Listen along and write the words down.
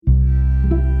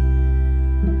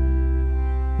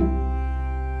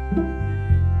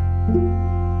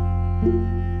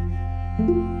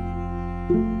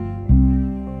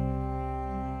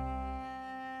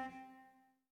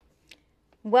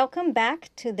Welcome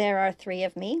back to There Are Three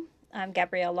of Me. I'm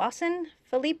Gabrielle Lawson,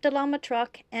 Philippe de la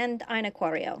Matraque, and Ina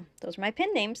Quario. Those are my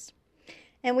pen names.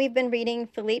 And we've been reading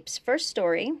Philippe's first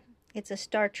story. It's a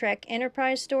Star Trek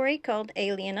Enterprise story called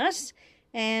Alien Us.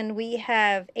 And we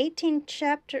have 17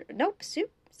 chapters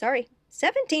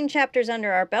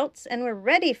under our belts, and we're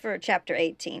ready for chapter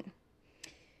 18.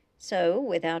 So,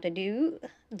 without ado,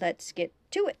 let's get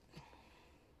to it.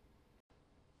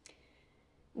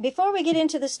 Before we get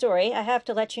into the story, I have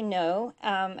to let you know,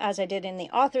 as I did in the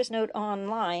author's note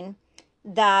online,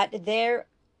 that there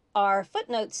are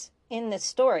footnotes in this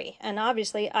story. And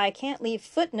obviously, I can't leave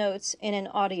footnotes in an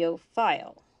audio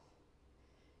file.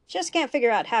 Just can't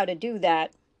figure out how to do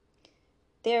that.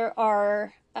 There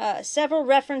are several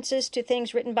references to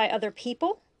things written by other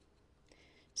people,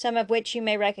 some of which you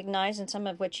may recognize and some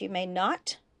of which you may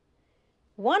not.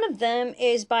 One of them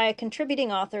is by a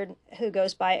contributing author who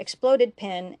goes by Exploded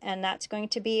Pen, and that's going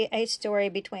to be a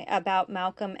story about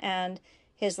Malcolm and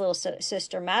his little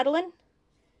sister Madeline.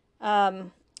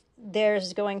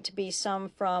 There's going to be some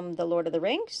from The Lord of the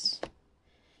Rings,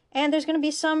 and there's going to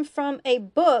be some from a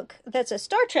book that's a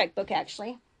Star Trek book,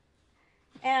 actually,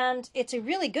 and it's a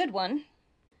really good one.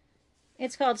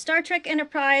 It's called Star Trek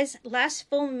Enterprise Last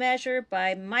Full Measure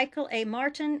by Michael A.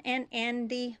 Martin and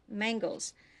Andy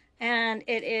Mangels. And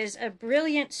it is a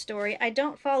brilliant story. I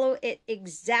don't follow it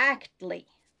exactly,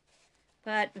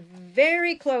 but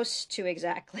very close to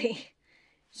exactly.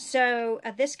 So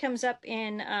this comes up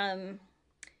in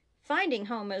Finding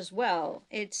Home as well.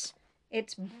 It's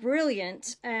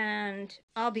brilliant, and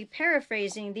I'll be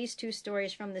paraphrasing these two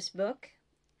stories from this book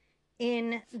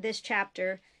in this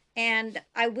chapter. And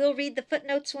I will read the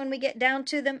footnotes when we get down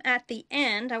to them at the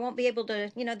end. I won't be able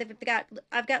to,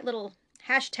 I've got little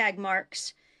hashtag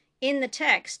marks in the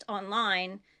text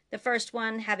online, the first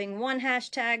one having one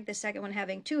hashtag, the second one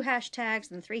having two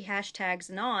hashtags, and three hashtags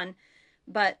and on.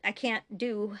 But I can't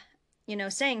do,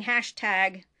 saying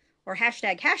hashtag or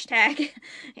hashtag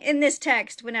in this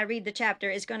text when I read the chapter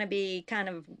is going to be kind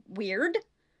of weird.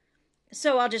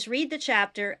 So I'll just read the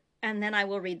chapter and then I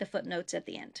will read the footnotes at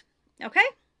the end. Okay?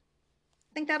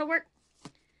 Think that'll work?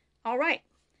 All right.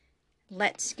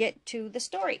 Let's get to the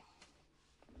story.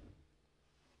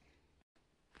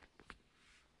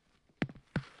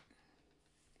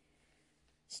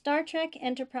 Star Trek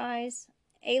Enterprise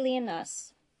Alien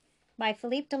Us by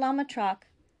Philippe de la Matraque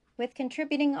with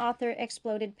contributing author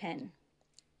Exploded Pen.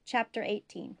 Chapter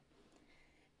 18.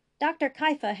 Dr.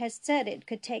 Kaifa has said it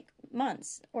could take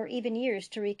months or even years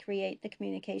to recreate the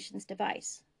communications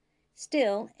device.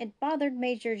 Still, it bothered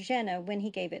Major Jenna when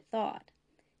he gave it thought.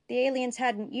 The aliens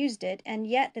hadn't used it, and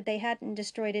yet they hadn't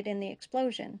destroyed it in the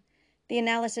explosion. The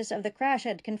analysis of the crash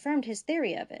had confirmed his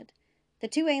theory of it. The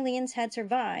two aliens had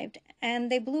survived,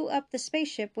 and they blew up the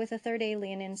spaceship with a third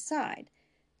alien inside.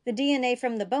 The DNA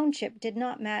from the bone chip did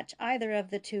not match either of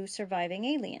the two surviving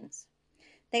aliens.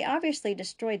 They obviously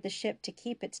destroyed the ship to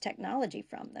keep its technology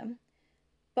from them.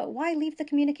 But why leave the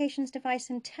communications device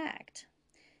intact?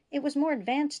 It was more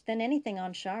advanced than anything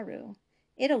on Sharu.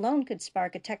 It alone could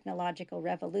spark a technological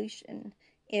revolution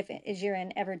if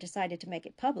Jiren ever decided to make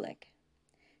it public.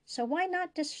 So why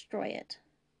not destroy it?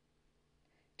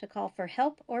 To call for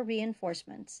help or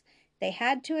reinforcements, they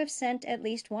had to have sent at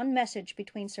least one message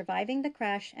between surviving the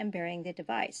crash and burying the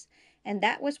device, and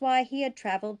that was why he had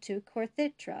traveled to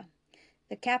Korthitra,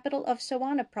 the capital of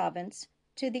Soana province,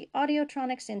 to the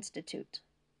Audiotronics Institute.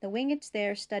 The wingets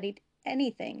there studied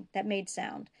anything that made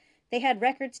sound. They had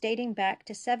records dating back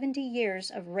to 70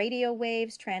 years of radio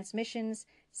waves, transmissions,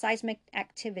 seismic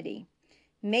activity.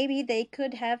 Maybe they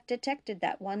could have detected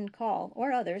that one call,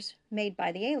 or others, made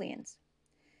by the aliens.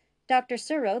 Dr.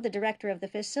 Suro, the director of the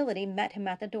facility, met him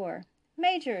at the door.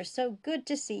 "Major, so good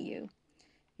to see you."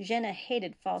 Jenna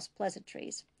hated false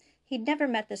pleasantries. He'd never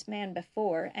met this man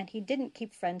before, and he didn't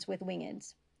keep friends with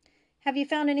wingeds. "Have you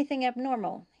found anything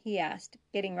abnormal?" he asked,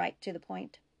 getting right to the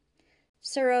point.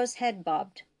 Suro's head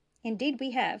bobbed. "Indeed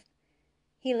we have."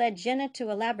 He led Jenna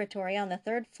to a laboratory on the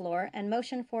third floor and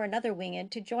motioned for another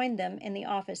winged to join them in the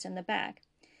office in the back.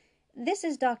 "This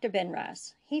is Dr.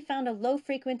 Benras. He found a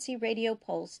low-frequency radio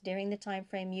pulse during the time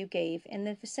frame you gave in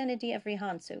the vicinity of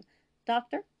Rihansu.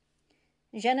 Doctor?"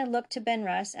 Jenna looked to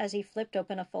Benras as he flipped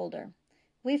open a folder.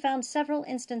 "We found several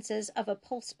instances of a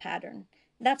pulse pattern.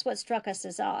 That's what struck us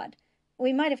as odd.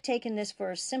 We might have taken this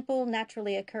for simple,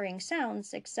 naturally occurring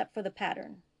sounds, except for the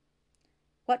pattern."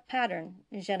 "What pattern?"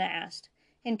 Jenna asked,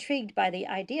 intrigued by the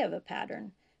idea of a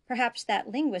pattern. Perhaps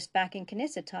that linguist back in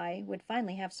Kanisatai would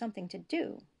finally have something to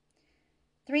do.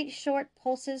 3 short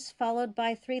pulses followed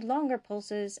by 3 longer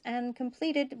pulses and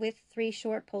completed with 3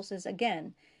 short pulses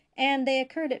again, and they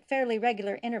occurred at fairly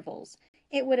regular intervals.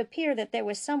 It would appear that there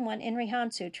was someone in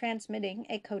Rihansu transmitting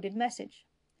a coded message.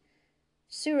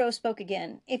 Suro spoke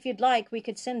again. If you'd like, we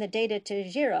could send the data to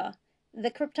Jira.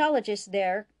 The cryptologist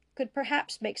there could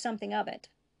perhaps make something of it.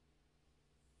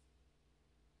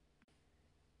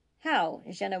 How?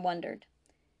 Jenna wondered.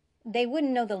 They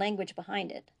wouldn't know the language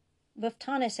behind it.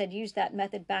 Buftanis had used that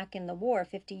method back in the war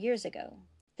 50 years ago.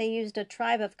 They used a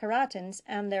tribe of Karatans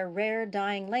and their rare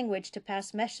dying language to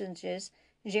pass messages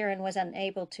Jiren was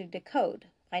unable to decode.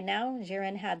 By now,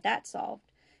 Jiren had that solved.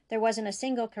 There wasn't a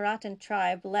single Karatan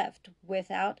tribe left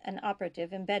without an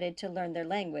operative embedded to learn their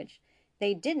language.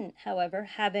 They didn't, however,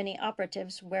 have any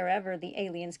operatives wherever the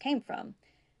aliens came from.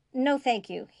 No, thank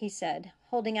you, he said,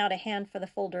 holding out a hand for the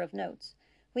folder of notes.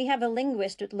 We have a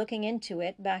linguist looking into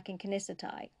it back in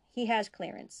Kanisatai. He has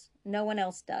clearance. No one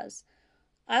else does.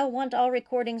 I'll want all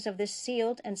recordings of this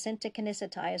sealed and sent to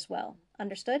Kanisatai as well.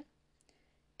 Understood?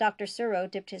 Dr. Suro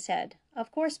dipped his head.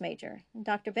 Of course, Major.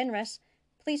 Dr. Benrus,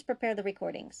 please prepare the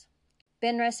recordings.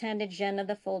 Benrus handed Jenna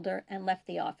the folder and left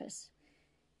the office.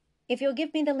 If you'll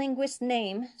give me the linguist's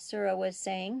name, Suro was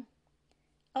saying,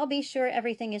 I'll be sure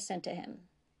everything is sent to him.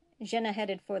 Jenna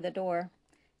headed for the door.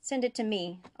 Send it to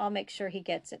me. I'll make sure he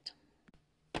gets it.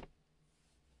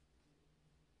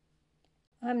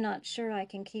 I'm not sure I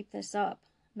can keep this up.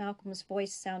 Malcolm's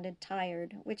voice sounded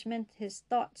tired, which meant his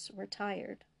thoughts were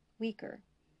tired, weaker.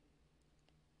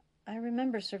 I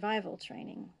remember survival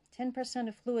training. 10%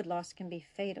 of fluid loss can be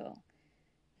fatal.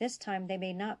 This time they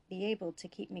may not be able to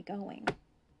keep me going.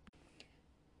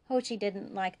 Hoshi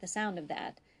didn't like the sound of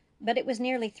that, but it was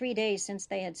nearly 3 days since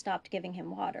they had stopped giving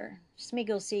him water.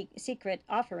 Smeagol's secret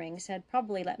offerings had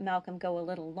probably let Malcolm go a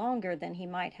little longer than he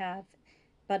might have,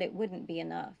 but it wouldn't be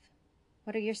enough.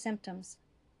 What are your symptoms?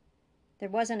 There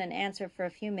wasn't an answer for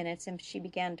a few minutes, and she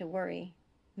began to worry.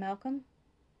 Malcolm?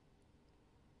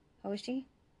 Hoshi?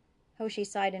 Hoshi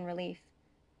sighed in relief.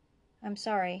 I'm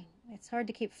sorry. It's hard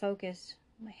to keep focused.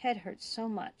 My head hurts so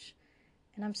much,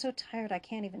 and I'm so tired I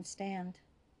can't even stand.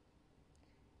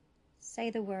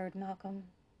 Say the word, Malcolm,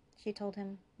 she told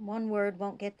him. One word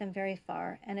won't get them very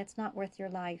far, and it's not worth your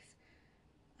life.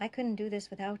 I couldn't do this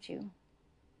without you.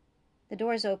 The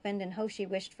doors opened, and Hoshi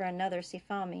wished for another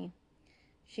Sifami.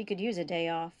 She could use a day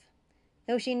off,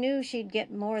 though she knew she'd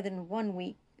get more than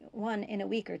one in a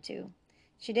week or two.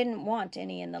 She didn't want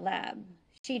any in the lab.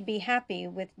 She'd be happy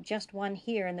with just one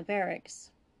here in the barracks.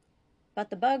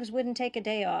 But the bugs wouldn't take a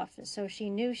day off, so she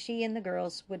knew she and the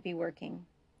girls would be working.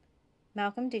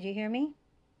 Malcolm, did you hear me?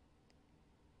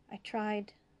 I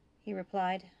tried, he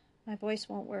replied. My voice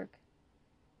won't work.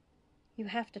 You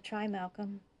have to try,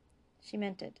 Malcolm. She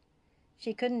meant it.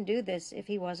 She couldn't do this if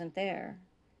he wasn't there.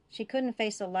 She couldn't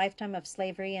face a lifetime of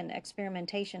slavery and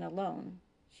experimentation alone.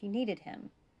 She needed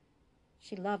him.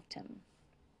 She loved him.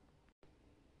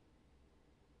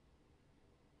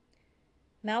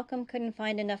 Malcolm couldn't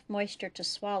find enough moisture to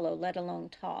swallow, let alone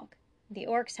talk. The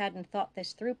orcs hadn't thought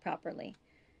this through properly.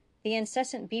 The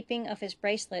incessant beeping of his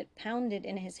bracelet pounded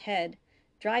in his head,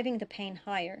 driving the pain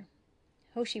higher.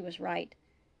 Hoshi was right.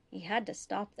 He had to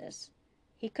stop this.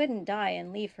 He couldn't die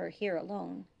and leave her here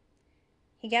alone.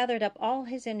 He gathered up all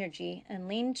his energy and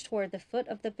leaned toward the foot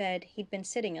of the bed he'd been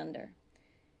sitting under.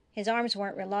 His arms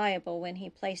weren't reliable when he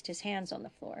placed his hands on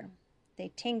the floor.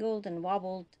 They tingled and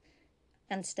wobbled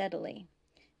unsteadily.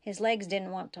 His legs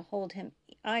didn't want to hold him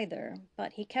either,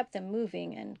 but he kept them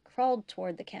moving and crawled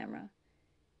toward the camera.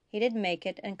 He didn't make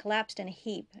it and collapsed in a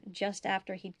heap just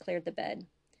after he'd cleared the bed.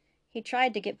 He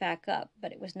tried to get back up,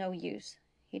 but it was no use.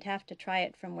 He'd have to try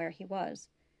it from where he was.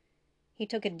 He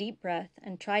took a deep breath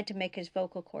and tried to make his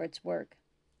vocal cords work.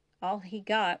 All he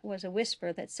got was a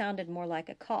whisper that sounded more like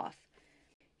a cough.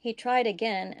 He tried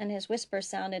again, and his whisper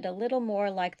sounded a little more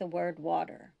like the word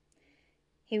water.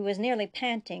 He was nearly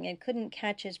panting and couldn't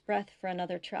catch his breath for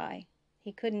another try.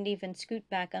 He couldn't even scoot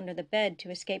back under the bed to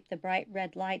escape the bright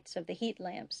red lights of the heat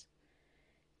lamps.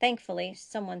 Thankfully,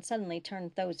 someone suddenly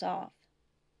turned those off.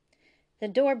 The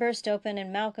door burst open,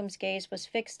 and Malcolm's gaze was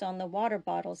fixed on the water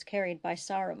bottles carried by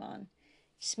Saruman.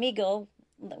 Smeagol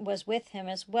was with him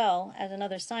as well as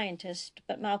another scientist,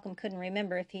 but Malcolm couldn't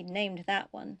remember if he'd named that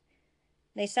one.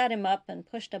 They sat him up and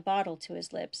pushed a bottle to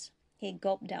his lips. He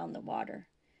gulped down the water.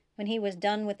 When he was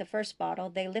done with the first bottle,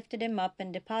 they lifted him up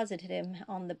and deposited him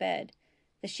on the bed.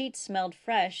 The sheets smelled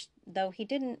fresh, though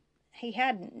he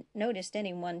hadn't noticed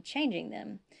anyone changing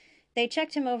them. They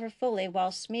checked him over fully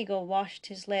while Smeagol washed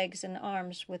his legs and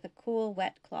arms with a cool,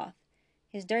 wet cloth.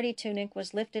 His dirty tunic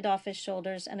was lifted off his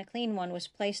shoulders, and a clean one was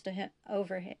placed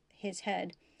over his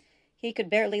head. He could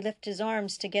barely lift his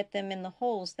arms to get them in the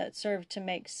holes that served to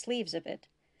make sleeves of it.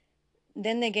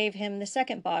 Then they gave him the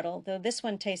second bottle, though this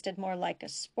one tasted more like a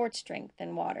sports drink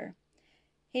than water.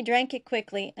 He drank it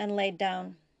quickly and laid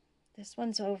down. This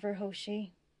one's over,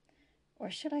 Hoshi.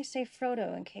 Or should I say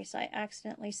Frodo in case I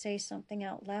accidentally say something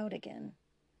out loud again?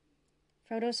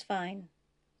 Frodo's fine.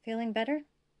 Feeling better?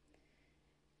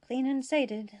 Clean and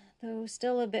sated, though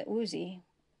still a bit woozy.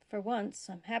 For once,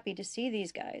 I'm happy to see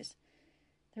these guys.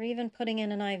 They're even putting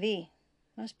in an IV.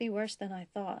 Must be worse than I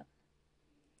thought.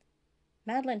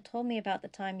 Madeline told me about the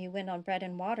time you went on bread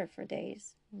and water for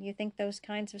days. You think those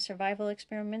kinds of survival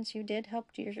experiments you did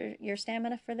helped your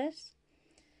stamina for this?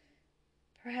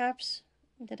 Perhaps.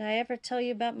 Did I ever tell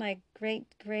you about my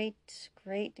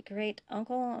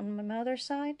great-great-great-great-uncle on my mother's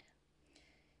side?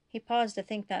 He paused to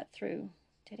think that through.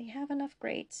 Did he have enough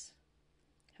greats?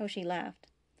 Hoshi laughed.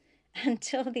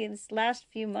 Until these last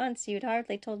few months, you'd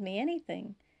hardly told me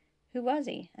anything. Who was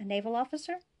he? A naval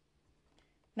officer?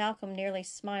 Malcolm nearly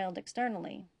smiled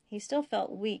externally. He still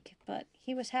felt weak, but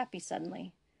he was happy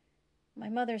suddenly. My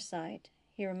mother's side,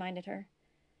 he reminded her.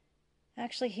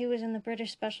 Actually, he was in the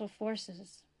British Special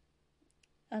Forces.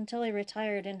 Until he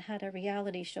retired and had a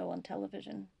reality show on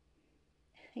television.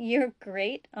 Your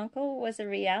great-uncle was a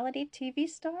reality TV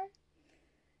star?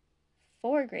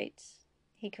 4 greats,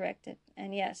 he corrected,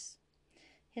 and yes,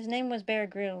 his name was Bear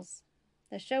Grylls.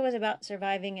 The show was about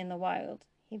surviving in the wild.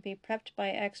 He'd be prepped by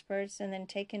experts and then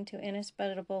taken to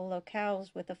inhospitable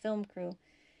locales with a film crew.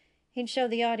 He'd show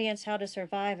the audience how to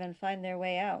survive and find their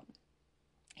way out.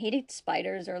 He'd eat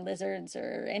spiders or lizards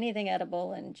or anything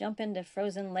edible and jump into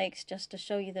frozen lakes just to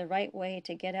show you the right way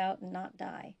to get out and not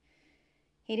die.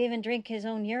 He'd even drink his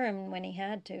own urine when he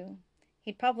had to.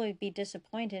 He'd probably be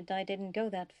disappointed I didn't go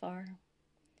that far.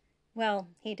 Well,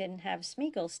 he didn't have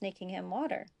Smeagol sneaking him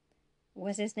water.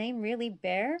 Was his name really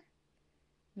Bear?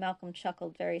 Malcolm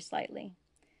chuckled very slightly.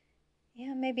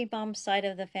 Yeah, maybe Mom's side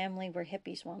of the family were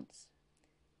hippies once.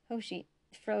 Hoshi,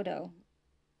 Frodo,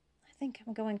 I think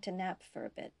I'm going to nap for a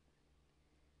bit.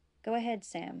 Go ahead,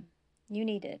 Sam. You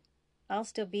need it. I'll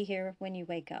still be here when you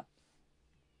wake up.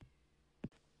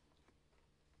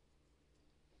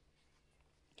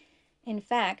 In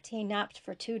fact, he napped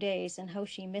for 2 days, and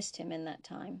Hoshi missed him in that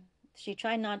time. She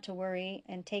tried not to worry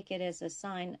and take it as a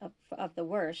sign of the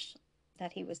worst,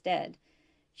 that he was dead.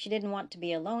 She didn't want to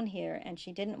be alone here, and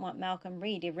she didn't want Malcolm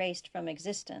Reed erased from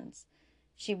existence.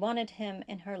 She wanted him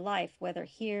in her life, whether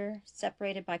here,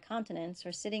 separated by continents,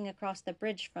 or sitting across the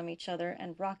bridge from each other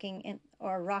and rocking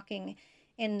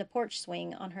in the porch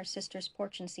swing on her sister's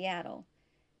porch in Seattle.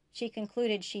 She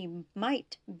concluded she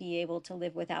might be able to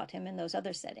live without him in those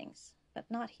other settings, but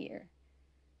not here.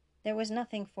 There was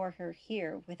nothing for her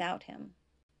here without him,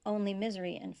 only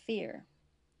misery and fear.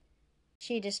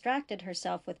 She distracted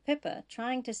herself with Pippa,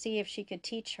 trying to see if she could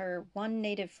teach her one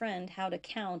native friend how to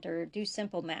count or do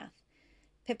simple math.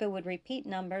 Pippa would repeat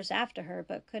numbers after her,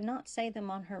 but could not say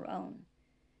them on her own.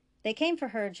 They came for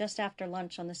her just after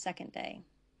lunch on the second day.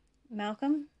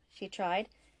 Malcolm, she tried,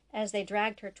 as they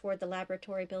dragged her toward the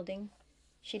laboratory building.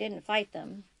 She didn't fight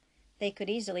them. They could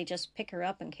easily just pick her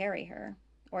up and carry her,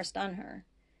 or stun her.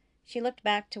 She looked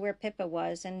back to where Pippa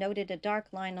was and noted a dark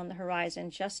line on the horizon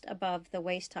just above the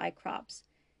waist-high crops.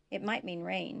 It might mean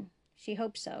rain. She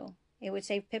hoped so. It would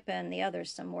save Pippa and the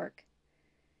others some work.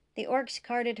 The orcs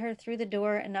carted her through the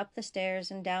door and up the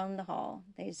stairs and down the hall.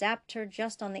 They zapped her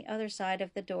just on the other side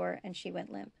of the door, and she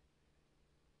went limp.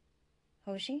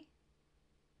 Hoshi?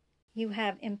 You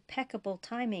have impeccable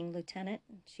timing, Lieutenant.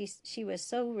 She was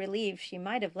so relieved she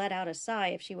might have let out a sigh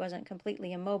if she wasn't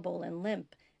completely immobile and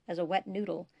limp as a wet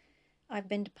noodle. I've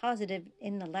been deposited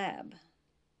in the lab.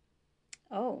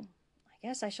 Oh, I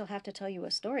guess I shall have to tell you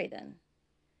a story then.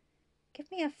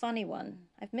 Give me a funny one.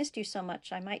 I've missed you so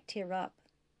much I might tear up.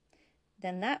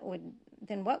 Then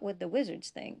what would the wizards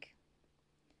think?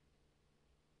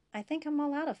 I think I'm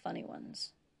all out of funny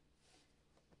ones.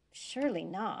 Surely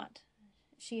not.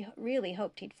 She really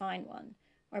hoped he'd find one,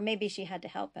 or maybe she had to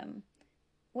help him.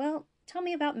 Well, tell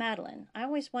me about Madeline. I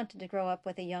always wanted to grow up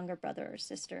with a younger brother or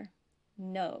sister.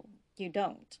 No, you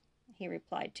don't, he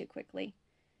replied too quickly.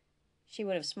 She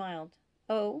would have smiled.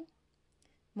 Oh,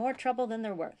 more trouble than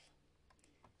they're worth.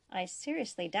 I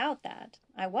seriously doubt that.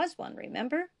 I was one,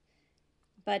 remember?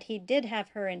 But he did have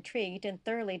her intrigued and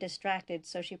thoroughly distracted,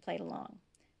 so she played along.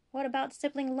 What about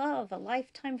sibling love, a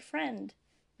lifetime friend?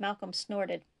 Malcolm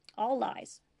snorted. All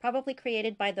lies, probably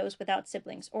created by those without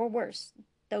siblings, or worse,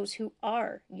 those who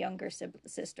are younger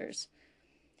sisters.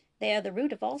 They are the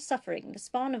root of all suffering, the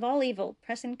spawn of all evil,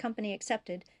 present company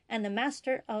accepted, and the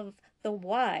master of the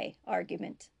why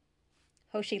argument.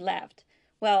 Hoshi laughed.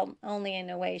 Well, only in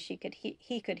a way he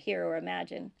could hear or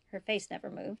imagine. Her face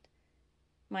never moved.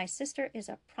 My sister is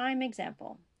a prime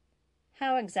example.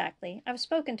 How exactly? I've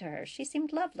spoken to her. She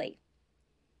seemed lovely.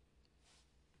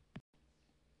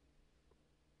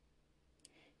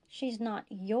 She's not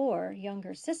your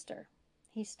younger sister.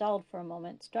 He stalled for a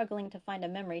moment, struggling to find a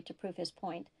memory to prove his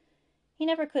point. He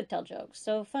never could tell jokes,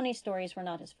 so funny stories were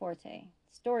not his forte.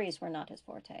 Stories were not his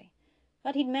forte.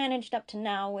 But he'd managed up to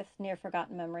now with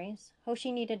near-forgotten memories.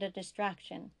 Hoshi needed a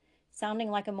distraction. Sounding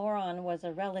like a moron was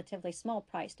a relatively small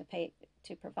price to pay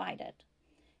to provide it.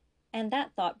 And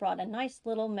that thought brought a nice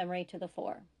little memory to the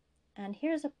fore. And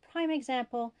here's a prime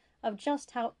example of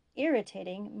just how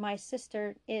irritating my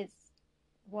sister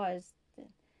was.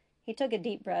 He took a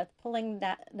deep breath, pulling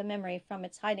the memory from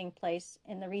its hiding place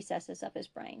in the recesses of his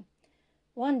brain.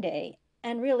 One day,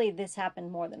 and really this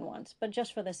happened more than once, but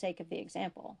just for the sake of the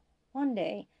example, one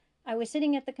day I was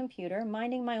sitting at the computer,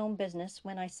 minding my own business,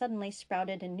 when I suddenly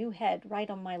sprouted a new head right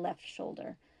on my left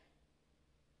shoulder.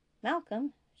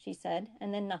 "Malcolm," she said,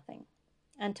 and then nothing,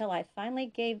 until I finally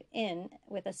gave in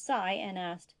with a sigh and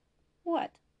asked,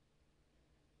 "What?"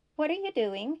 "What are you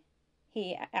doing?"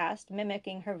 he asked,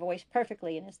 mimicking her voice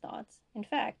perfectly in his thoughts. In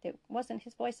fact, it wasn't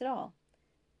his voice at all.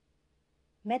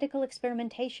 "Medical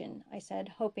experimentation," I said,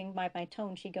 hoping by my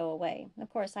tone she'd go away. Of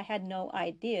course, I had no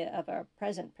idea of our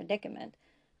present predicament.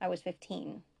 I was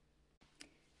 15.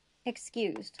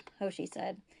 "Excused," Hoshi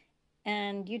said,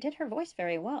 "and you did her voice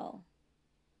very well."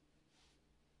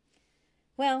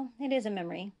 Well, it is a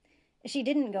memory. She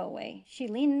didn't go away. She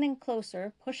leaned in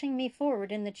closer, pushing me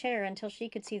forward in the chair until she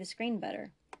could see the screen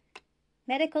better.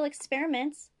 "Medical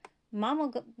experiments?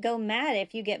 Mom'll go mad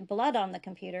if you get blood on the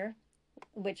computer,"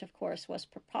 which of course was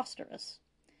preposterous.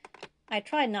 I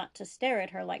tried not to stare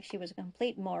at her like she was a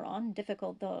complete moron,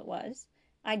 difficult though it was.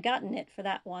 I'd gotten it for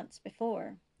that once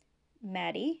before.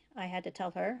 "Maddie," I had to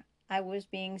tell her, I was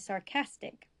being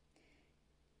sarcastic.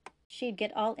 She'd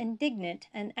get all indignant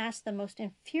and ask the most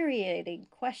infuriating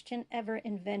question ever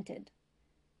invented.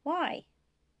 "Why?"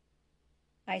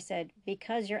 I said,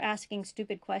 "Because you're asking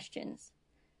stupid questions."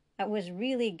 I was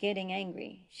really getting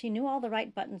angry. She knew all the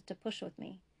right buttons to push with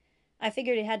me. I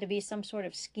figured it had to be some sort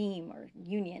of scheme or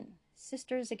union.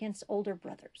 Sisters against older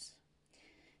brothers.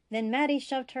 Then Maddie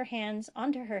shoved her hands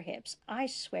onto her hips. I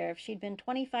swear if she'd been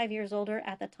 25 years older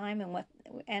at the time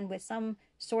and with some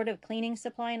sort of cleaning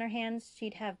supply in her hands,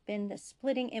 she'd have been the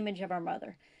splitting image of our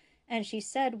mother. And she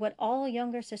said what all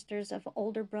younger sisters of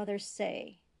older brothers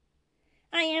say.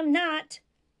 "I am not."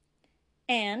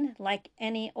 And, like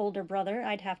any older brother,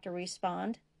 I'd have to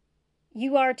respond,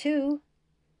 "You are too."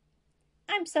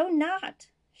 "I'm so not,"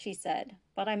 she said,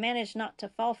 but I managed not to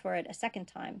fall for it a second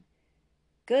time.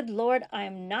 "Good Lord,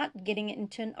 I'm not getting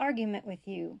into an argument with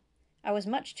you." I was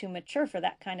much too mature for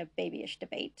that kind of babyish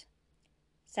debate.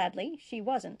 Sadly, she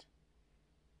wasn't.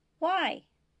 "Why?"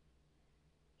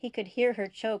 He could hear her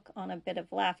choke on a bit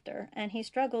of laughter, and he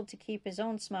struggled to keep his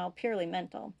own smile purely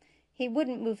mental. He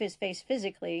wouldn't move his face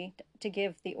physically to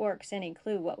give the orcs any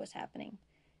clue what was happening.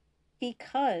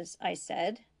 "Because," I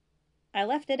said. I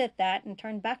left it at that and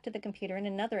turned back to the computer in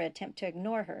another attempt to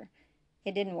ignore her.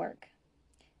 It didn't work.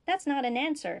 "That's not an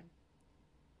answer,"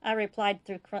 I replied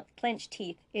through clenched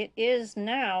teeth. "It is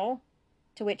now."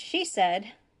 To which she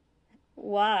said,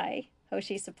 "Why?"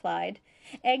 Hoshi supplied.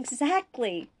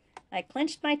 "Exactly." I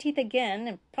clenched my teeth again,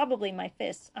 and probably my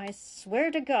fists. "I swear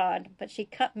to God," but she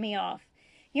cut me off.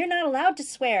 "You're not allowed to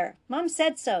swear. Mom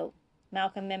said so,"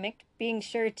 Malcolm mimicked, being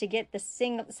sure to get the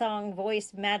sing-song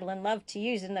voice Madeline loved to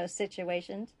use in those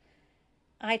situations.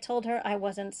 I told her I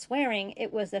wasn't swearing,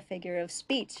 it was a figure of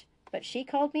speech. But she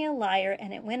called me a liar,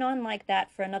 and it went on like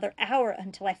that for another hour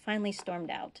until I finally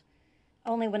stormed out.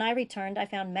 Only when I returned, I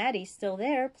found Maddie still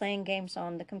there, playing games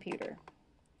on the computer.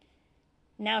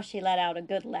 Now she let out a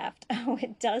good laugh. "Oh,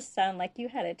 it does sound like you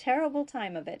had a terrible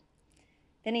time of it."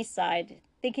 Then he sighed,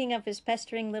 thinking of his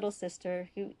pestering little sister,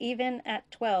 who even at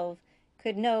 12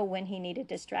 could know when he needed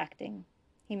distracting.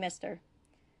 He missed her.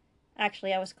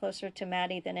 Actually, I was closer to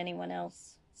Maddie than anyone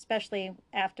else, especially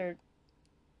after,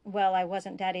 well, I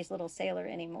wasn't Daddy's little sailor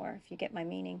anymore, if you get my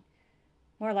meaning.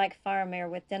 More like Faramir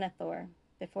with Denethor,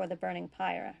 before the burning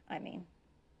pyre, I mean.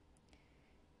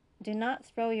 "Do not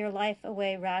throw your life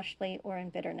away rashly or in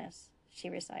bitterness," she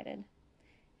recited.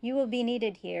 "You will be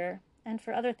needed here, and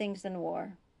for other things than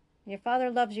war. Your father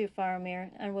loves you,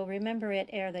 Faramir, and will remember it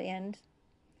ere the end."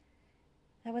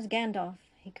 "That was Gandalf,"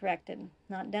 he corrected,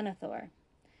 "not Denethor."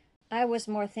 I was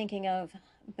more thinking of,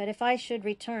 "But if I should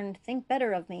return, think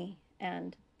better of me,"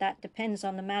 and "That depends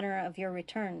on the manner of your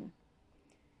return."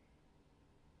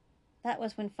 "That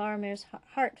was when Faramir's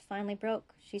heart finally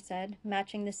broke," she said,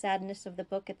 matching the sadness of the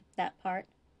book at that part.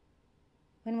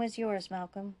 "When was yours,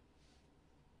 Malcolm?"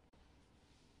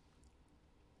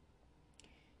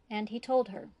 And he told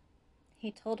her.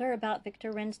 He told her about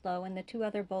Victor Renslow and the two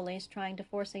other bullies trying to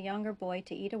force a younger boy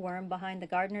to eat a worm behind the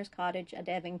gardener's cottage at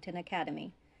Evington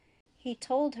Academy. He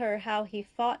told her how he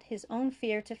fought his own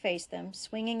fear to face them,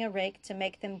 swinging a rake to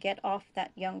make them get off that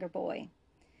younger boy.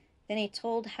 Then he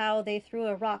told how they threw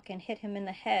a rock and hit him in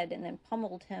the head and then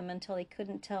pummeled him until he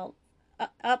couldn't tell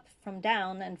up from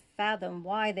down and fathom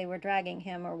why they were dragging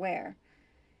him or where.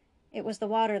 It was the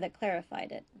water that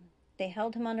clarified it. They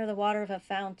held him under the water of a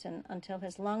fountain until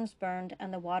his lungs burned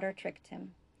and the water tricked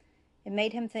him. It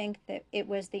made him think that it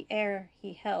was the air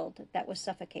he held that was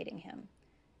suffocating him.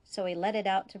 So he let it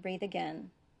out to breathe again,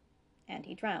 and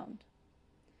he drowned.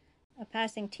 A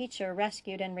passing teacher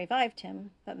rescued and revived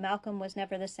him, but Malcolm was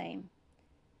never the same.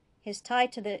 His tie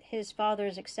to his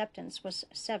father's acceptance was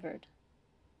severed.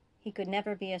 He could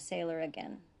never be a sailor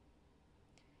again.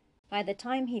 By the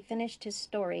time he finished his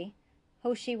story,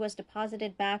 Hoshi was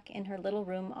deposited back in her little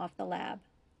room off the lab.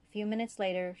 A few minutes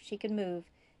later, she could move,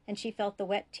 and she felt the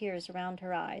wet tears around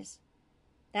her eyes.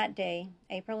 That day,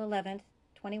 April 11th,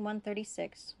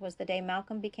 2136, was the day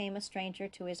Malcolm became a stranger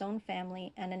to his own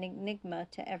family and an enigma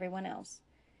to everyone else.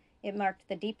 It marked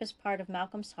the deepest part of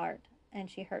Malcolm's heart, and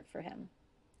she hurt for him,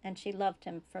 and she loved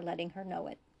him for letting her know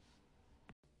it.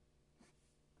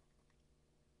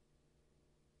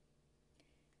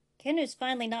 Kenu's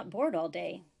finally not bored all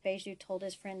day, Beiju told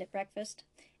his friend at breakfast,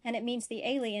 and it means the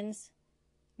aliens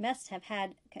must have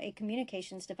had a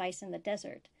communications device in the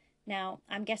desert. Now,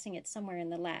 I'm guessing it's somewhere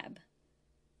in the lab.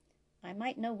 I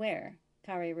might know where,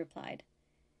 Kari replied.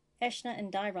 Eshna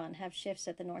and Dairon have shifts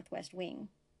at the northwest wing.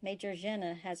 Major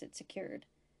Jena has it secured.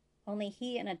 Only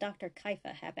he and a Dr.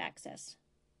 Kaifa have access.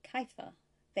 Kaifa?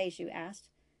 Beiju asked.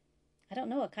 I don't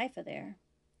know a Kaifa there.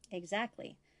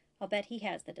 Exactly. I'll bet he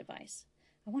has the device.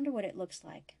 I wonder what it looks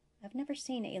like. I've never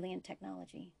seen alien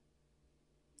technology.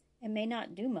 It may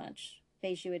not do much,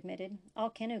 Beiju admitted.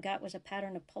 All Kenu got was a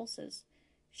pattern of pulses.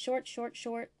 Short, short,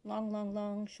 short, long, long,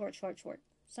 long, short, short, short.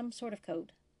 Some sort of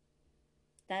code.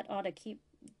 That ought to keep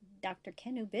Dr.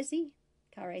 Kenu busy,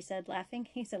 Kare said, laughing.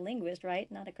 He's a linguist,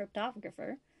 right? Not a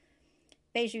cryptographer.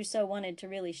 Beiju so wanted to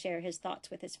really share his thoughts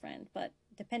with his friend, but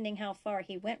depending how far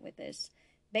he went with this,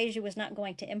 Beiju was not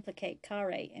going to implicate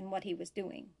Kare in what he was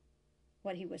doing,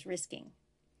 what he was risking.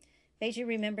 Beiju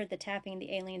remembered the tapping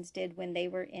the aliens did when they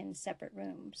were in separate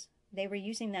rooms. They were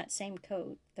using that same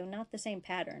code, though not the same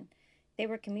pattern. They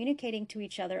were communicating to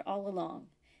each other all along.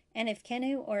 And if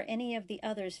Kenu or any of the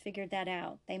others figured that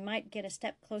out, they might get a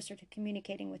step closer to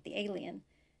communicating with the alien,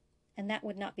 and that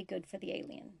would not be good for the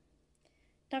alien.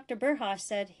 Dr. Burhas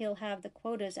said he'll have the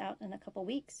quotas out in a couple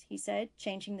weeks, he said,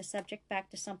 changing the subject back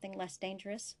to something less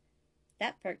dangerous.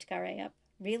 That perked Kare up.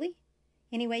 Really?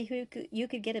 Any way you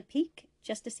could get a peek,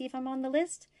 just to see if I'm on the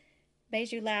list?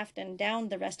 Beiju laughed and downed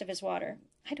the rest of his water.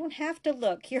 I don't have to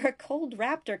look. You're a cold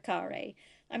raptor, Kare.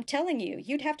 I'm telling you,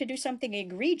 you'd have to do something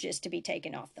egregious to be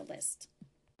taken off the list.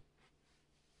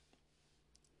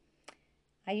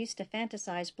 I used to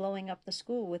fantasize blowing up the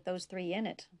school with those three in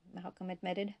it, Malcolm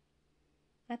admitted.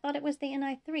 I thought it was the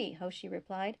NI3, Hoshi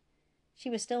replied. She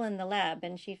was still in the lab,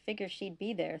 and she figured she'd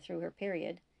be there through her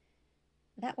period.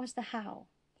 That was the how,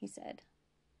 he said,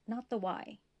 not the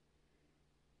why.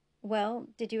 Well,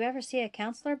 did you ever see a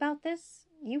counselor about this?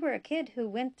 You were a kid who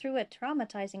went through a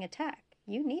traumatizing attack.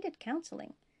 You needed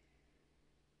counseling.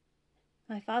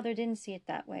 My father didn't see it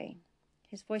that way.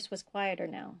 His voice was quieter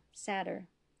now, sadder.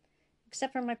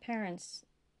 Except for my parents,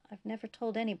 I've never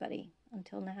told anybody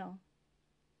until now.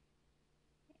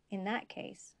 In that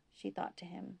case, she thought to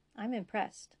him, I'm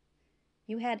impressed.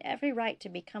 You had every right to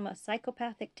become a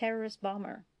psychopathic terrorist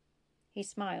bomber. He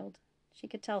smiled. She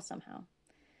could tell somehow.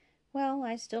 Well,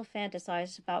 I still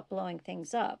fantasize about blowing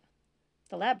things up.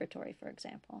 The laboratory, for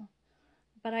example.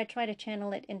 But I try to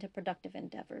channel it into productive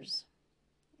endeavors.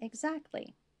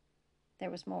 Exactly. There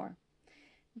was more.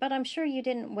 But I'm sure you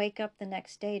didn't wake up the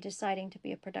next day deciding to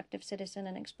be a productive citizen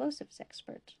and explosives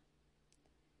expert.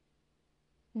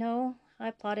 No,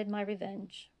 I plotted my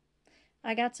revenge.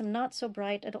 I got some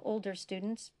not-so-bright older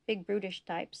students, big brutish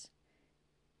types,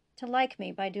 to like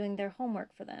me by doing their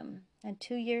homework for them, and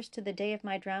 2 years to the day of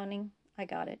my drowning, I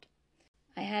got it.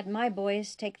 I had my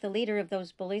boys take the leader of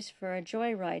those bullies for a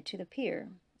joyride to the pier.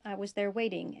 I was there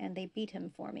waiting, and they beat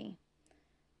him for me.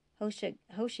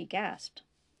 Hoshi gasped.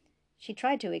 She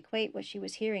tried to equate what she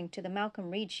was hearing to the Malcolm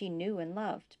Reed she knew and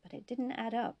loved, but it didn't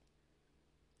add up.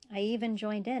 I even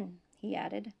joined in, he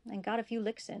added, and got a few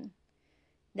licks in.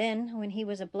 Then, when he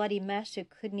was a bloody mess who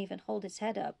couldn't even hold his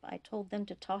head up, I told them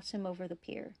to toss him over the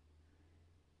pier.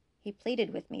 He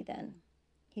pleaded with me then.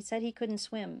 He said he couldn't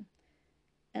swim,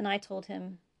 and I told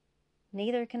him,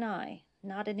 neither can I,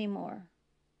 not anymore.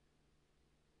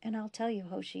 And I'll tell you,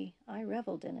 Hoshi, I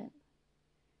reveled in it.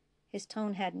 His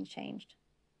tone hadn't changed.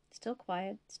 Still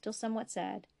quiet, still somewhat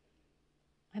sad.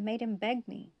 I made him beg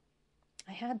me.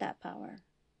 I had that power.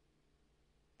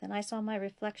 Then I saw my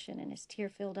reflection in his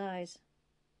tear-filled eyes.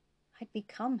 I'd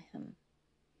become him.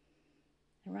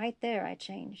 And right there I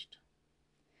changed.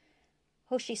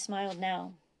 Hoshi smiled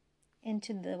now,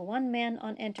 into the one man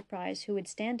on Enterprise who would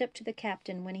stand up to the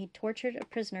captain when he tortured a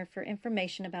prisoner for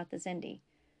information about the Xindi.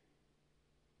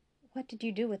 What did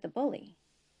you do with the bully?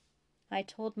 I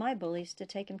told my bullies to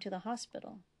take him to the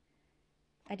hospital.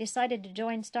 I decided to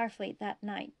join Starfleet that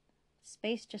night.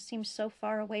 Space just seemed so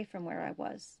far away from where I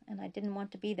was, and I didn't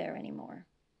want to be there anymore.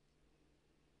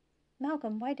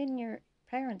 Malcolm, why didn't your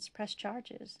parents press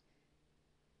charges?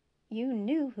 You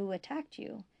knew who attacked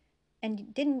you,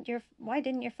 and why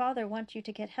didn't your father want you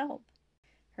to get help?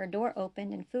 Her door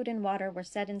opened, and food and water were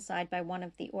set inside by one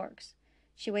of the orcs.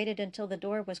 She waited until the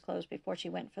door was closed before she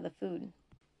went for the food.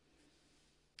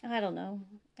 I don't know.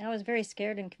 I was very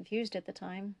scared and confused at the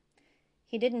time.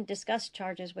 He didn't discuss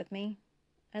charges with me.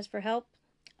 As for help,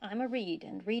 I'm a Reed,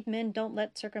 and Reed men don't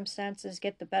let circumstances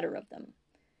get the better of them.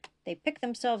 They pick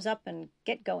themselves up and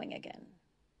get going again.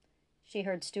 She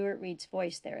heard Stuart Reed's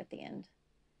voice there at the end.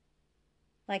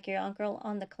 Like your uncle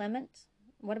on the Clement?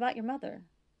 What about your mother?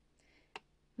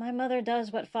 My mother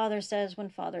does what father says when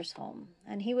father's home,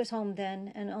 and he was home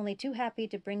then and only too happy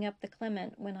to bring up the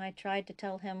Clement when I tried to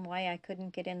tell him why I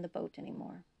couldn't get in the boat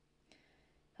anymore.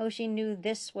 Hoshi knew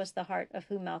this was the heart of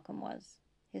who Malcolm was.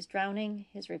 His drowning,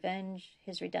 his revenge,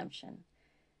 his redemption,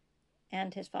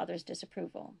 and his father's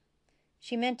disapproval.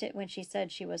 She meant it when she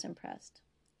said she was impressed.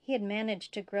 He had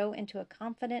managed to grow into a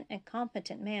confident and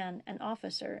competent man and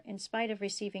officer in spite of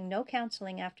receiving no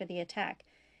counseling after the attack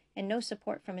and no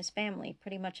support from his family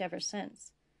pretty much ever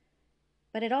since.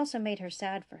 But it also made her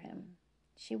sad for him.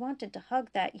 She wanted to hug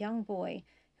that young boy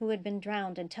who had been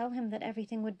drowned and tell him that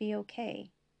everything would be okay.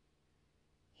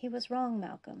 He was wrong,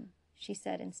 Malcolm, she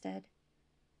said instead.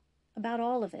 About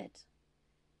all of it.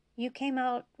 You came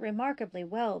out remarkably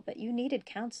well, but you needed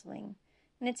counseling,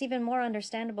 and it's even more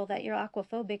understandable that you're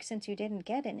aquaphobic since you didn't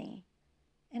get any.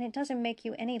 And it doesn't make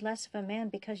you any less of a man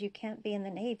because you can't be in the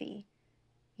Navy.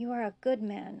 You are a good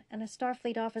man and a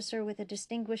Starfleet officer with a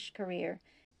distinguished career,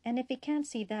 and if he can't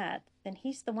see that, then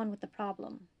he's the one with the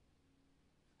problem.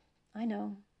 I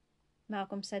know,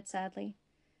 Malcolm said sadly.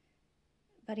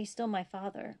 But he's still my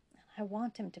father, and I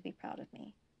want him to be proud of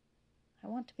me. I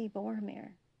want to be Boromir,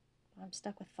 but I'm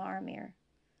stuck with Faramir.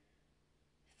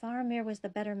 Faramir was the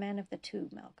better man of the two,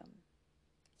 Malcolm.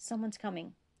 Someone's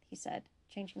coming, he said,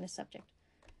 changing the subject.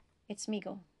 It's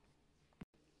Smeagol.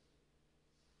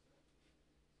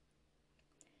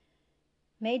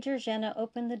 Major Jenna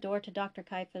opened the door to Dr.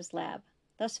 Kaifa's lab.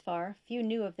 Thus far, few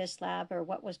knew of this lab or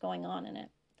what was going on in it.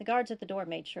 The guards at the door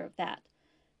made sure of that.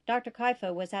 Dr.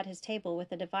 Kaifa was at his table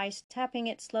with a device, tapping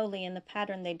it slowly in the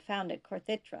pattern they'd found at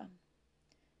Korthitra.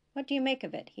 What do you make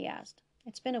of it? He asked.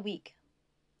 It's been a week.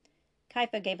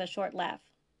 Kaifa gave a short laugh.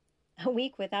 A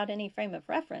week without any frame of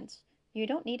reference? You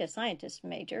don't need a scientist,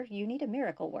 Major. You need a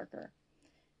miracle worker.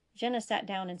 Jenna sat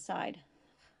down and sighed.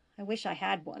 I wish I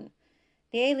had one.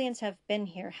 The aliens have been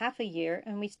here half a year,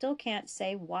 and we still can't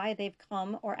say why they've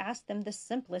come or ask them the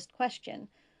simplest question.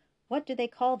 What do they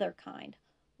call their kind?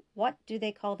 What do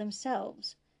they call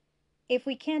themselves? If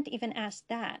we can't even ask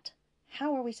that,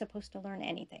 how are we supposed to learn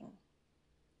anything?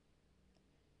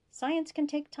 Science can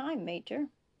take time, Major,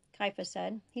 Kaifa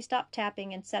said. He stopped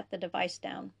tapping and set the device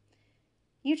down.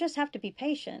 You just have to be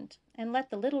patient and let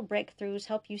the little breakthroughs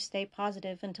help you stay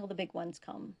positive until the big ones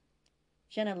come.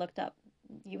 Jenna looked up.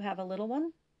 You have a little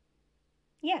one?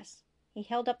 Yes. He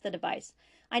held up the device.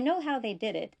 I know how they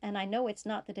did it, and I know it's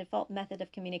not the default method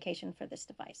of communication for this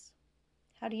device.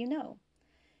 How do you know?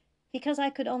 Because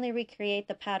I could only recreate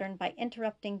the pattern by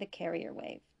interrupting the carrier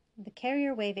wave. The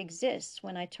carrier wave exists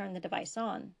when I turn the device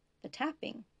on. The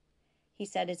tapping, he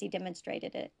said as he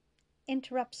demonstrated it,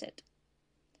 interrupts it.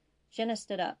 Jenna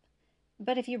stood up.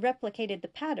 But if you replicated the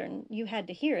pattern, you had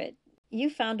to hear it. You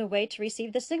found a way to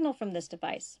receive the signal from this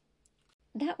device.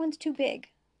 That one's too big,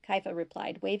 Kaifa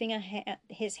replied, waving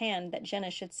his hand that Jenna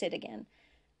should sit again.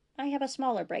 I have a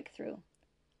smaller breakthrough.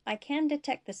 I can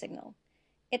detect the signal.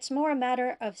 It's more a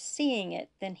matter of seeing it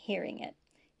than hearing it.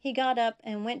 He got up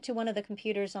and went to one of the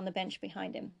computers on the bench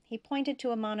behind him. He pointed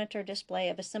to a monitor display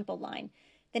of a simple line.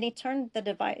 Then he turned the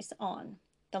device on.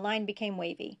 The line became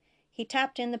wavy. He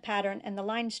tapped in the pattern, and the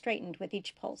line straightened with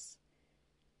each pulse.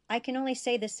 I can only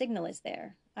say the signal is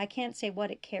there. I can't say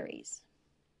what it carries.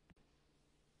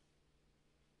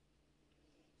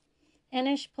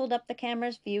 Enish pulled up the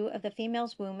camera's view of the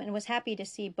female's womb and was happy to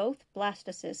see both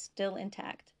blastocysts still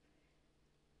intact.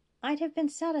 I'd have been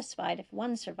satisfied if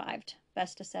one survived,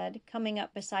 Vesta said, coming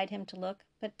up beside him to look,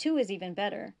 but two is even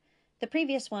better. The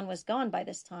previous one was gone by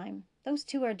this time. Those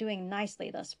two are doing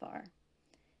nicely thus far.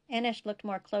 Anish looked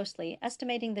more closely,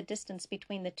 estimating the distance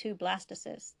between the two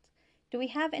blastocysts. Do we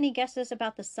have any guesses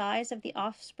about the size of the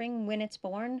offspring when it's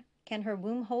born? Can her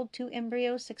womb hold 2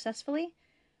 embryos successfully?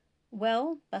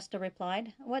 Well, Busta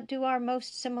replied, what do our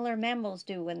most similar mammals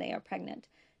do when they are pregnant?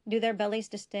 Do their bellies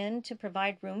distend to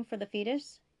provide room for the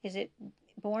fetus? Is it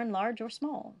born large or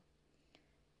small?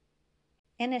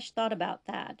 Anish thought about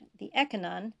that. The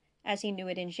echinun, as he knew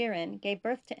it in Jiren, gave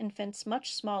birth to infants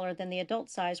much smaller than the adult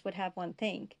size would have one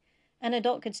think. An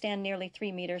adult could stand nearly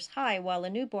 3 meters high, while a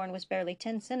newborn was barely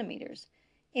 10 centimeters.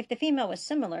 If the female was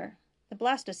similar, the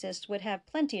blastocyst would have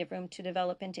plenty of room to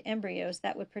develop into embryos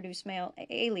that would produce male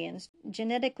aliens,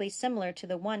 genetically similar to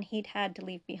the one he'd had to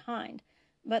leave behind.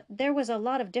 But there was a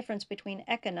lot of difference between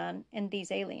echinun and these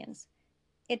aliens.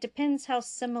 It depends how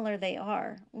similar they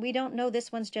are. We don't know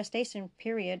this one's gestation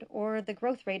period or the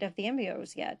growth rate of the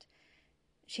embryos yet.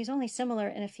 She's only similar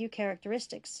in a few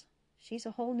characteristics. She's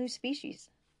a whole new species.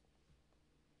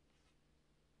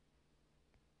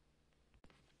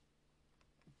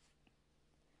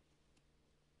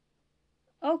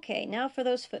 Okay, now for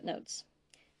those footnotes.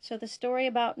 So the story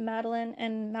about Madeline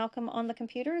and Malcolm on the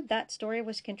computer, that story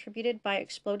was contributed by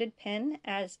Exploded Pen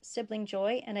as Sibling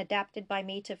Joy and adapted by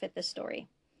me to fit this story.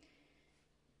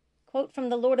 Quote from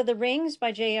The Lord of the Rings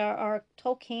by J.R.R.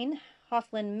 Tolkien,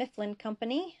 Hoffman Mifflin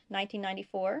Company,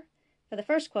 1994. For the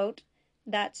first quote,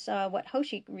 that's what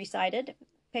Hoshi recited,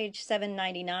 page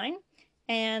 799,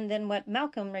 and then what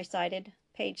Malcolm recited,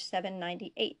 page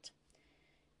 798.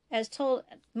 As told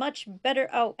much better,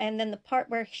 and then the part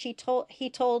where he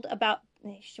told about,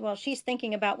 well, she's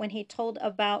thinking about when he told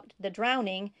about the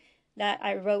drowning, that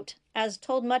I wrote, as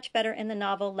told much better in the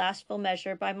novel Last Full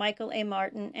Measure by Michael A.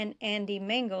 Martin and Andy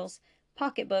Mangels,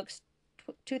 Pocketbooks,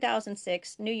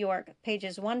 2006, New York,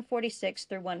 pages 146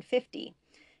 through 150.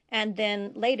 And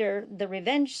then later, The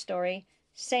Revenge Story,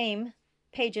 same,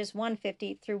 pages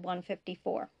 150 through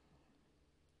 154.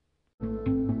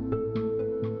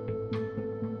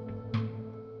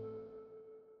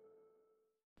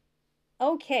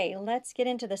 Okay, let's get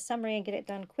into the summary and get it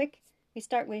done quick. We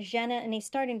start with Jenna, and he's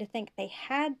starting to think they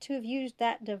had to have used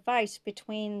that device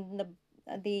between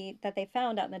that they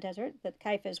found out in the desert that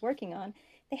Kaifa is working on.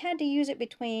 They had to use it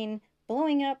between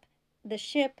blowing up the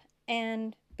ship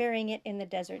and burying it in the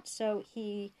desert. So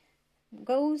he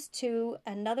goes to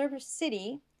another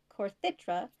city,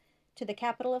 Korthitra, to the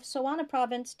capital of Soana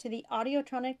province, to the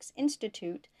Audiotronics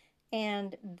Institute,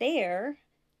 and there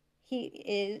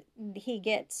he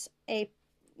gets a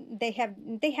they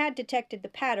had detected the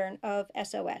pattern of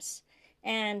SOS,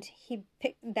 and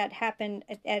that happened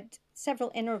at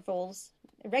several intervals,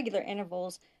 regular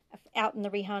intervals, out in the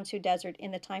Rihansu Desert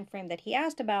in the time frame that he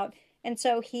asked about. And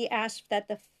so he asked that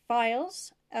the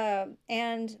files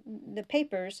and the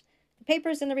papers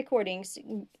and the recordings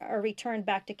are returned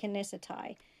back to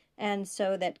Kanisatai, and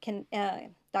so that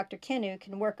Dr. Kenu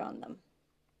can work on them,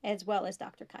 as well as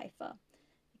Dr. Kaifa.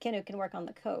 Kenu can work on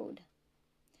the code.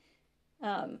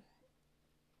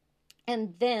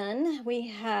 And then we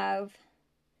have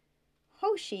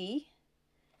Hoshi,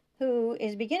 who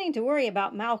is beginning to worry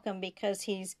about Malcolm because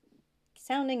he's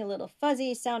sounding a little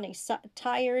fuzzy, sounding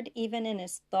tired even in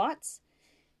his thoughts.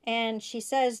 And she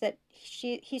says that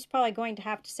he's probably going to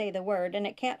have to say the word, and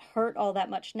it can't hurt all that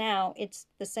much now. It's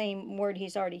the same word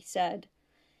he's already said.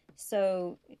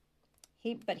 So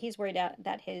but he's worried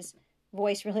that his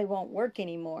voice really won't work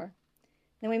anymore.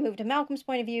 Then we move to Malcolm's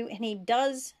point of view, and he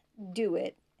does do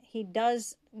it. He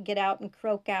does get out and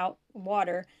croak out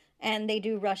water, and they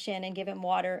do rush in and give him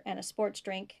water and a sports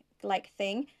drink-like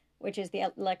thing, which is the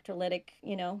electrolytic,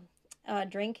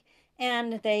 drink.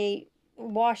 And they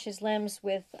wash his limbs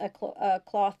with a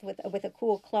cloth, with a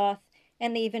cool cloth,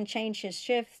 and they even change his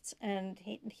shifts, and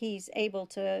he's able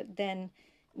to then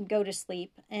go to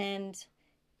sleep. And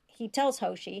he tells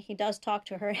Hoshi, he does talk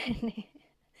to her, and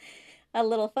a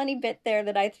little funny bit there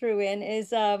that I threw in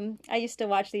is I used to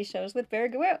watch these shows with Bear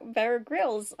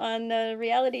Grylls on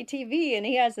reality TV, and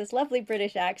he has this lovely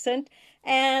British accent.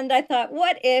 And I thought,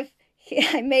 what if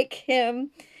I make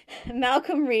him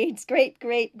Malcolm Reed's great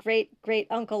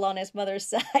uncle on his mother's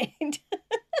side?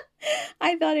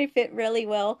 I thought it fit really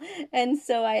well, and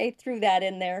so I threw that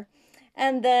in there.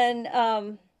 And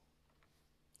then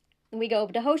we go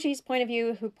to Hoshi's point of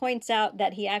view, who points out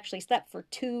that he actually slept for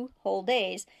 2 whole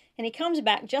days. And he comes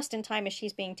back just in time as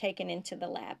she's being taken into the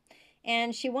lab.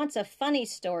 And she wants a funny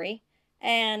story.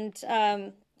 And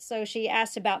so she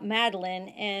asks about Madeline.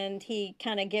 And he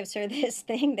kind of gives her this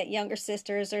thing that younger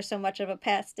sisters are so much of a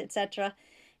pest, etc.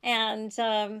 And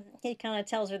he kind of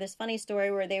tells her this funny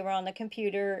story where they were on the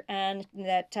computer and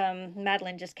that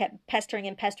Madeline just kept pestering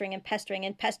and pestering and pestering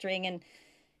and pestering and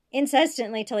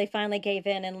incessantly till he finally gave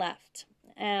in and left.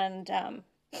 And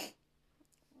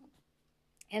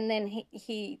then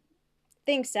he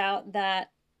thinks out that,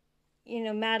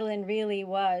 Madeline really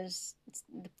was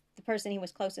the person he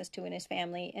was closest to in his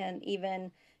family. And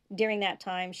even during that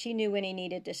time, she knew when he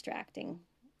needed distracting,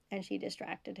 and she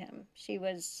distracted him. She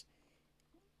was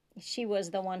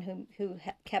the one who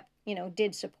kept,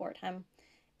 did support him.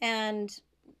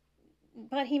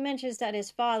 But he mentions that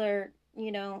his father,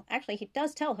 actually he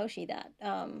does tell Hoshi that.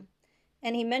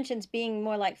 And he mentions being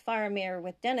more like Faramir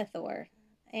with Denethor.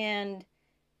 And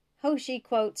Hoshi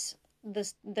quotes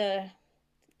the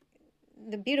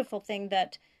beautiful thing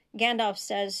that Gandalf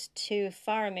says to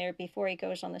Faramir before he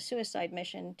goes on the suicide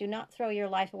mission: "Do not throw your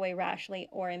life away rashly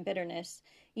or in bitterness.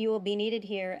 You will be needed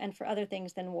here and for other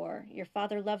things than war. Your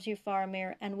father loves you,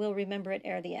 Faramir, and will remember it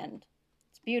ere the end."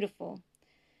 It's beautiful.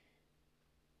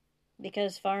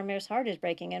 Because Faramir's heart is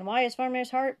breaking. And why is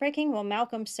Faramir's heart breaking? Well,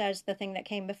 Malcolm says the thing that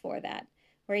came before that,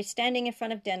 where he's standing in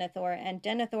front of Denethor, and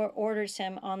Denethor orders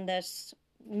him on this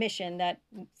mission that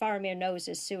Faramir knows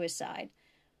is suicide.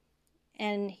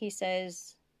 And he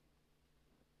says,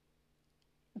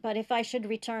 "But if I should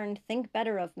return, think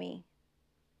better of me."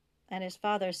 And his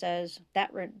father says,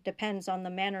 "That depends on the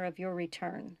manner of your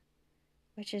return,"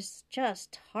 which is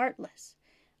just heartless.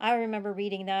 I remember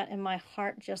reading that and my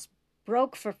heart just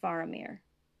broke for Faramir.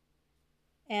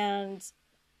 And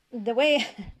the way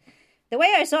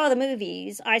I saw the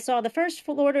movies, I saw the first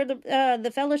Lord of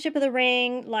the Fellowship of the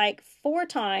Ring like 4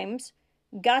 times,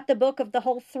 got the book of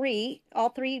all three,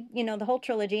 the whole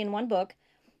trilogy in one book,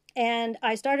 and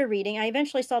I started reading. I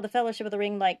eventually saw the Fellowship of the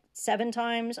Ring like 7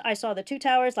 times. I saw the Two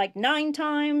Towers like 9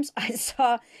 times. I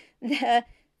saw the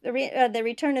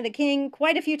Return of the King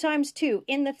quite a few times too,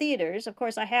 in the theaters. Of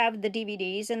course, I have the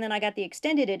DVDs, and then I got the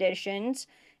extended editions,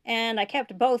 and I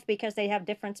kept both because they have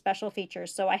different special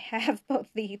features. So I have both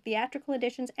the theatrical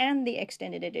editions and the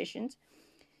extended editions.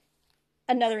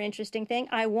 Another interesting thing,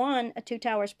 I won a Two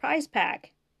Towers prize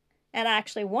pack, and I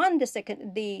actually won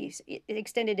the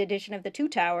extended edition of the Two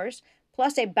Towers,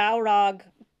 plus a Balrog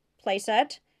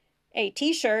playset, a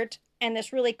t-shirt, and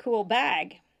this really cool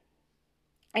bag.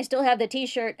 I still have the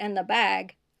t-shirt and the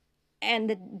bag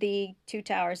and the Two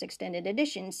Towers extended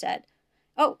edition set.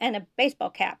 Oh, and a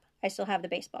baseball cap. I still have the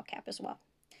baseball cap as well.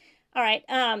 All right,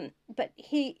 but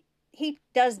he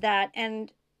does that,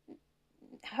 and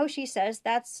Hoshi says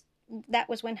that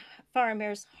was when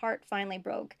Faramir's heart finally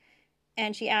broke,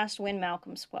 and she asked when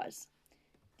Malcolm's was.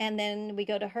 And then we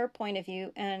go to her point of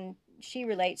view, and she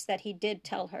relates that he did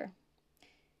tell her.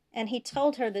 And he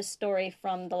told her this story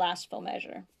from The Last Full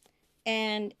Measure.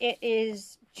 And it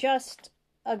is just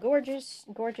a gorgeous,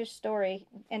 gorgeous story.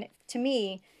 And to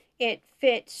me, it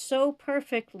fits so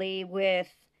perfectly with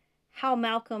how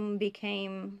Malcolm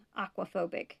became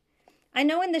aquaphobic. I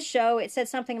know in the show it said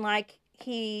something like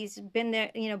he's been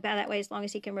there, bad that way as long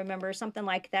as he can remember, something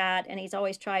like that. And he's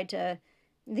always tried to,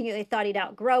 they thought he'd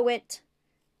outgrow it.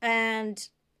 And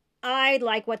I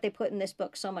like what they put in this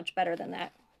book so much better than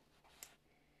that.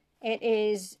 It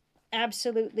is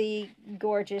absolutely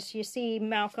gorgeous. You see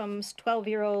Malcolm's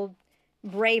 12-year-old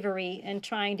bravery in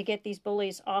trying to get these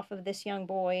bullies off of this young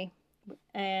boy.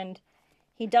 And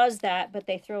he does that, but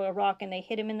they throw a rock and they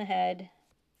hit him in the head.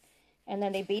 And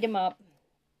then they beat him up.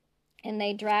 And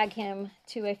they drag him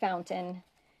to a fountain.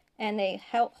 And they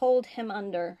hold him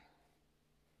under.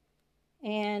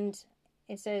 And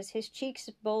it says, his cheeks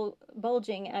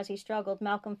bulging as he struggled,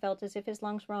 Malcolm felt as if his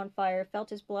lungs were on fire, felt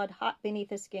his blood hot beneath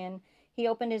his skin. He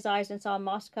opened his eyes and saw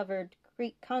moss-covered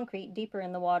concrete deeper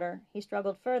in the water. He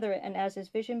struggled further, and as his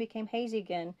vision became hazy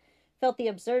again, felt the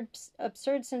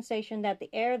absurd sensation that the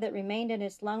air that remained in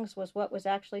his lungs was what was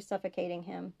actually suffocating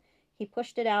him. He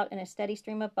pushed it out in a steady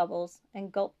stream of bubbles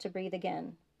and gulped to breathe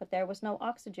again. But there was no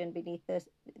oxygen beneath the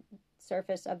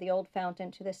surface of the old fountain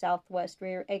to the southwest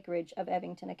rear acreage of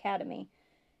Evington Academy.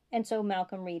 And so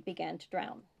Malcolm Reed began to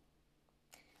drown.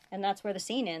 And that's where the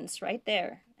scene ends, right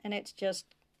there. And it's just,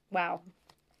 wow.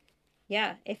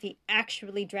 Yeah, if he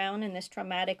actually drowned in this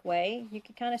traumatic way, you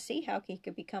could kind of see how he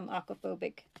could become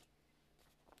aquaphobic.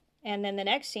 And then the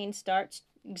next scene starts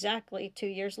exactly 2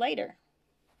 years later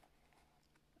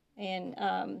in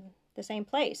the same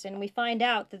place. And we find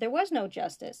out that there was no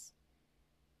justice.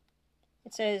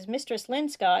 It says, Mistress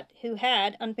Linscott, who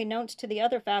had, unbeknownst to the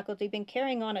other faculty, been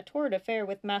carrying on a torrid affair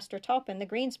with Master Toppin, the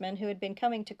greensman, who had been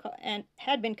coming to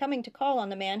call on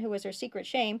the man who was her secret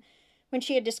shame, when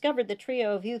she had discovered the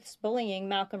trio of youths bullying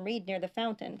Malcolm Reed near the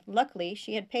fountain. Luckily,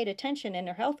 she had paid attention in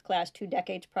her health class 2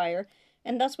 decades prior,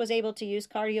 and thus was able to use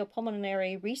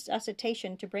cardiopulmonary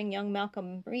resuscitation to bring young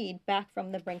Malcolm Reed back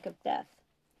from the brink of death.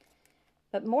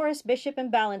 But Morris, Bishop,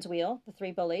 and Balancewheel, the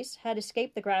three bullies, had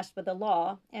escaped the grasp of the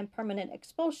law and permanent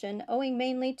expulsion, owing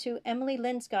mainly to Emily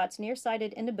Linscott's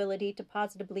nearsighted inability to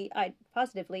positively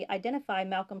identify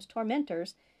Malcolm's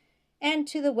tormentors, and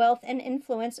to the wealth and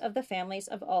influence of the families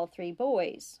of all three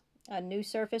boys. A new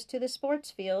surface to the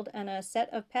sports field and a set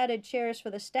of padded chairs for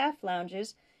the staff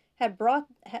lounges had bought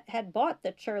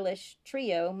the churlish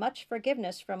trio much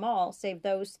forgiveness from all save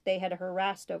those they had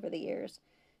harassed over the years.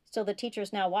 Still, the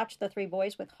teachers now watched the three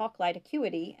boys with hawk-like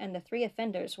acuity, and the three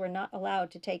offenders were not allowed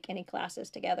to take any classes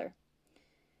together.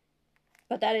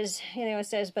 But that is, it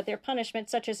says, but their punishment,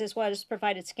 such as this was,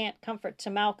 provided scant comfort to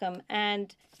Malcolm,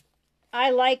 and I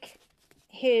like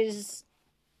his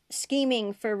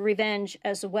scheming for revenge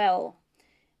as well.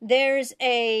 There's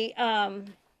a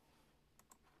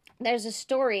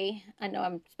story. I know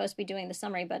I'm supposed to be doing the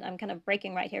summary, but I'm kind of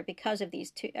breaking right here because of these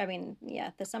two.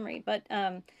 The summary, but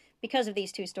because of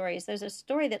these two stories. There's a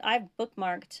story that I've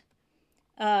bookmarked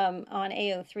on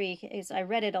A03. I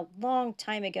read it a long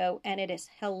time ago, and it is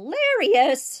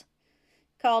hilarious,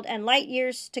 called "And Light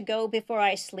Years to Go Before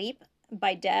I Sleep"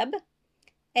 by Deb.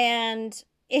 And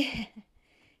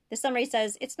the summary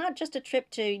says, it's not just a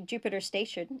trip to Jupiter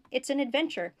Station, it's an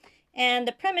adventure. And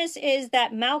the premise is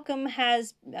that Malcolm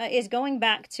is going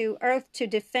back to Earth to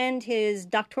defend his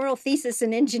doctoral thesis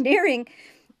in engineering.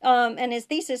 And his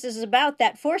thesis is about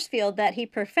that force field that he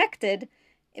perfected.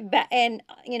 And,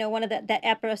 one of that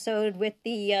episode with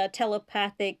the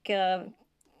telepathic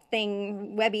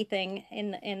webby thing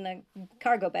in the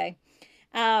cargo bay.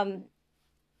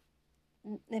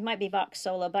 It might be Vox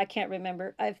Sola, but I can't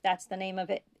remember if that's the name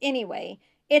of it. Anyway,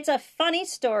 it's a funny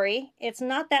story. It's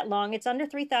not that long. It's under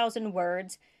 3,000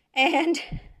 words. And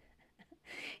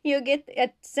you get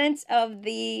a sense of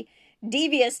the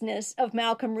deviousness of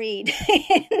Malcolm Reed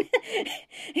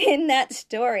in that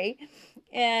story.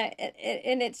 And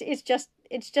it's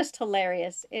just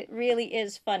hilarious. It really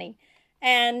is funny.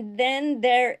 And then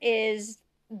there is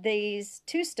these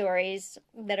two stories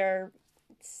that are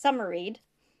summaried.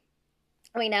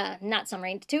 Not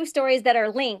summary. Two stories that are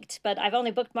linked, but I've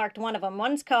only bookmarked one of them.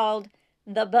 One's called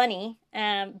The Bunny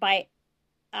by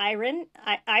Irian.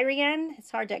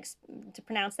 It's hard to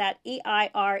pronounce that.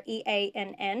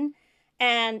 Eireann.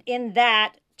 And in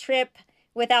that, Trip,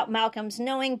 without Malcolm's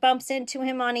knowing, bumps into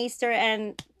him on Easter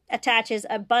and attaches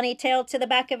a bunny tail to the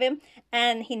back of him,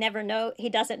 and he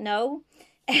doesn't know.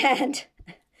 And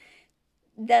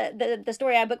the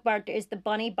story I bookmarked is The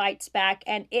Bunny Bites Back,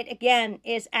 and it again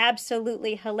is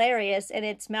absolutely hilarious, and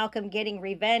it's Malcolm getting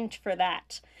revenge for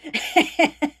that.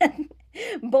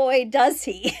 Boy, does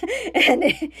he. And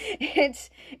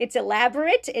it's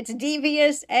elaborate, it's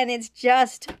devious, and it's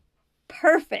just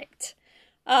perfect.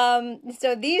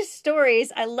 So these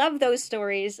stories, I love those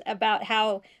stories about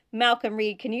how Malcolm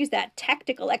Reed can use that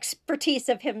tactical expertise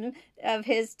of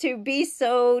his to be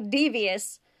so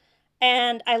devious.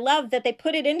 And I love that they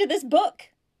put it into this book,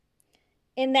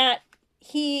 in that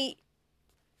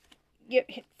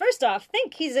first off,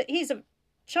 think he's a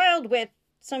child with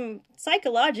some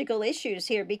psychological issues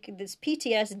here, because this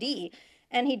PTSD,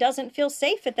 and he doesn't feel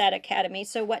safe at that academy.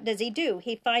 So what does he do?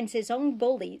 He finds his own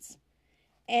bullies,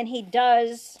 and he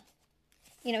does,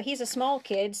 he's a small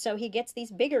kid, so he gets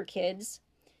these bigger kids,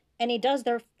 and he does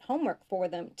their homework for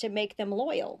them to make them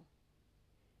loyal.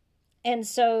 And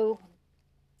so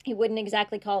he wouldn't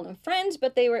exactly call them friends,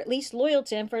 but they were at least loyal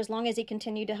to him for as long as he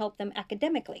continued to help them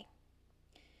academically.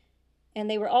 And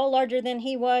they were all larger than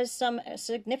he was, some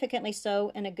significantly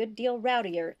so, and a good deal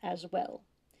rowdier as well.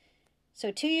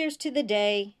 So 2 years to the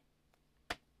day,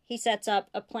 he sets up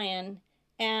a plan,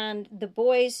 and the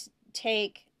boys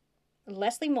take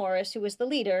Leslie Morris, who was the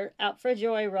leader, out for a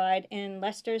joyride in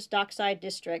Leicester's Dockside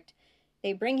district.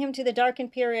 They bring him to the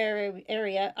darkened pier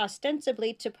area,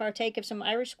 ostensibly to partake of some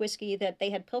Irish whiskey that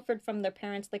they had pilfered from their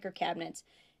parents' liquor cabinets.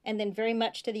 And then, very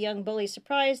much to the young bully's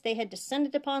surprise, they had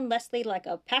descended upon Leslie like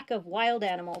a pack of wild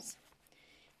animals.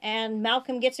 And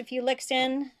Malcolm gets a few licks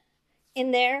in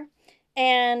there,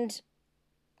 and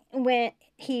when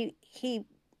he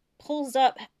pulls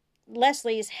up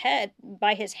Leslie's head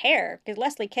by his hair, because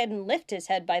Leslie couldn't lift his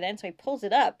head by then, so he pulls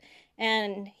it up.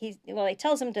 And he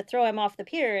tells him to throw him off the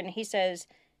pier, and he says,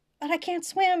 "But I can't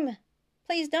swim.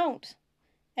 Please don't."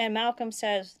 And Malcolm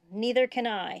says, "Neither can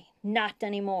I. Not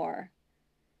anymore."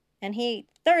 And he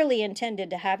thoroughly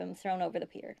intended to have him thrown over the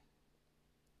pier.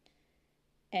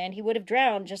 And he would have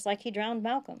drowned just like he drowned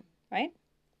Malcolm, right?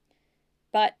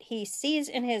 But he sees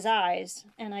in his eyes,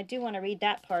 and I do want to read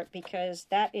that part because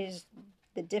that is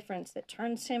the difference that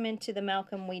turns him into the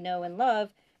Malcolm we know and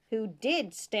love, who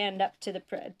did stand up to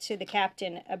the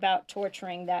captain about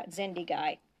torturing that Zindi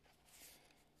guy.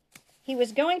 He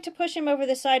was going to push him over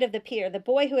the side of the pier, the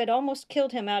boy who had almost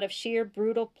killed him out of sheer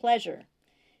brutal pleasure.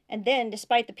 And then,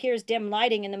 despite the pier's dim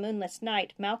lighting in the moonless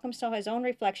night, Malcolm saw his own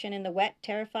reflection in the wet,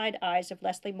 terrified eyes of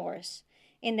Leslie Morris.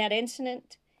 In that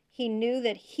instant, he knew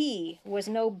that he was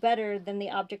no better than the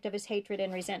object of his hatred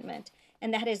and resentment,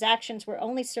 and that his actions were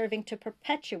only serving to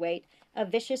perpetuate a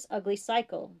vicious, ugly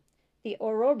cycle, the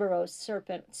Ouroboros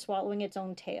serpent swallowing its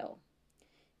own tail.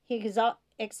 He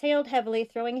exhaled heavily,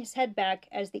 throwing his head back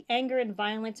as the anger and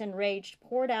violence and rage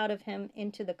poured out of him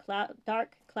into the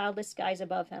dark, cloudless skies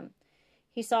above him.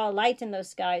 He saw a light in those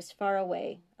skies far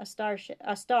away, a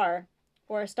star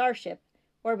or a starship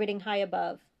orbiting high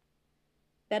above.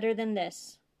 Better than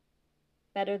this.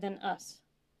 Better than us.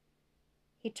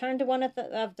 He turned to one of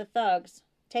the thugs.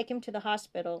 "Take him to the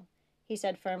hospital," he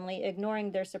said firmly,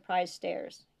 ignoring their surprised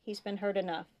stares. "He's been hurt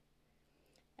enough."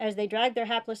 As they dragged their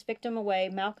hapless victim away,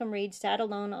 Malcolm Reed sat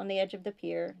alone on the edge of the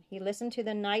pier. He listened to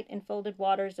the night-enfolded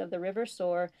waters of the River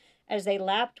Soar as they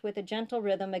lapped with a gentle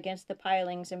rhythm against the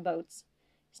pilings and boats.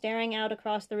 Staring out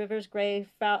across the river's gray,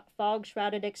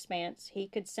 fog-shrouded expanse, he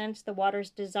could sense the water's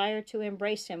desire to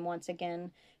embrace him once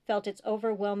again, felt its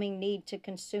overwhelming need to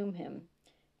consume him.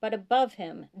 But above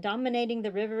him, dominating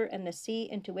the river and the sea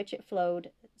into which it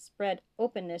flowed, spread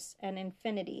openness and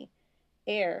infinity,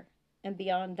 air, and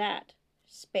beyond that,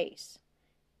 space,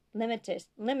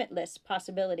 limitless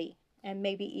possibility, and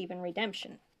maybe even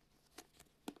redemption.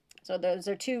 So those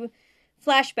are two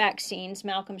flashback scenes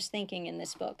Malcolm's thinking in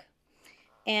this book.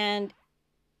 And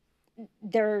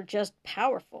they're just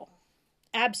powerful,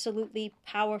 absolutely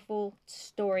powerful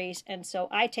stories. And so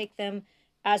I take them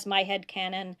as my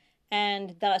headcanon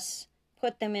and thus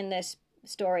put them in this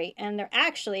story. And they're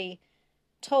actually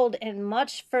told in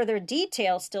much further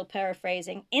detail, still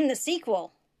paraphrasing, in the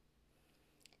sequel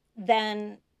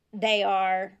than they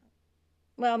are,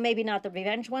 well, maybe not the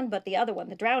revenge one, but the other one,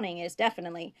 the drowning, is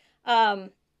definitely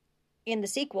in the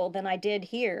sequel than I did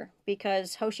here,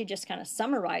 because Hoshi just kind of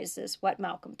summarizes what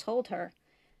Malcolm told her,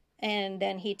 and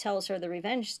then he tells her the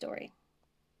revenge story.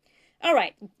 All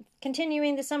right,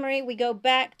 continuing the summary, we go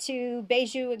back to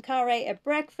Beiju and Kare at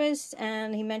breakfast,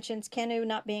 and he mentions Kenu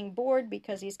not being bored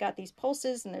because he's got these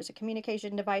pulses, and there's a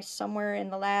communication device somewhere in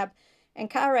the lab,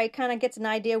 and Kare kind of gets an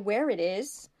idea where it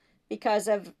is because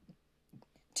of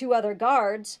two other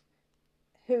guards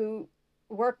who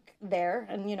work there,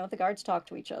 and, you know, the guards talk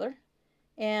to each other,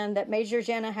 and that Major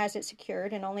Jana has it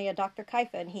secured, and only a Dr.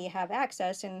 Kaifa and he have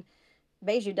access, and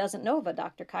Beiju doesn't know of a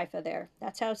Dr. Kaifa there.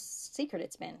 That's how secret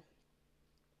it's been.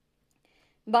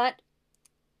 But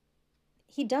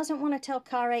he doesn't want to tell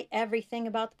Kare everything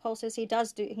about the pulses. He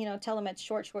does do, you know, tell him it's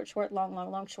short, short, short, long, long,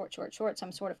 long, short, short, short,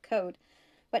 some sort of code.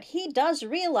 But he does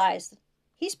realize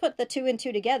he's put the two and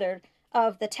two together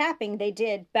of the tapping they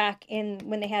did back in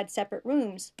when they had separate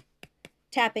rooms,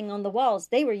 tapping on the walls.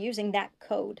 They were using that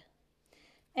code.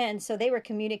 And so they were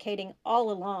communicating all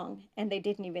along, and they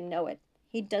didn't even know it.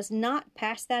 He does not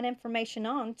pass that information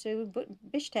on to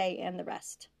Bishte and the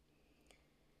rest.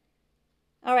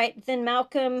 All right, then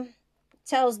Malcolm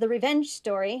tells the revenge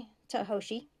story to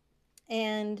Hoshi,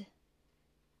 and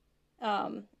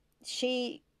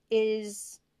she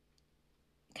is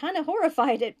kind of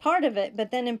horrified at part of it,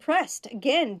 but then impressed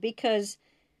again because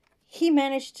he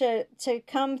managed to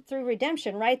come through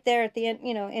redemption right there at the end.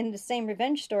 You know, in the same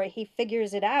revenge story, he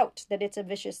figures it out that it's a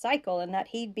vicious cycle and that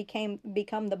he become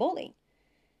the bully,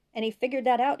 and he figured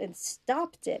that out and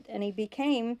stopped it, and he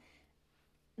became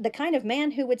the kind of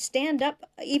man who would stand up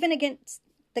even against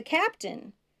the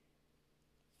captain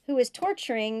who was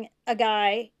torturing a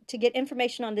guy to get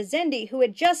information on the Zindi who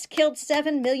had just killed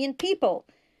 7 million people.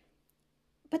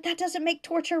 But that doesn't make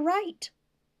torture right.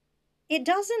 It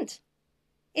doesn't.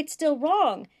 It's still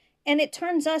wrong. And it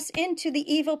turns us into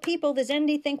the evil people the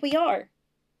Zindi think we are.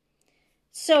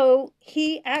 So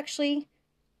he actually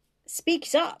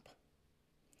speaks up.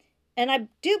 And I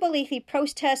do believe he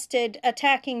protested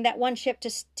attacking that one ship to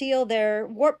steal their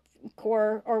warp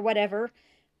core or whatever,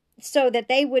 so that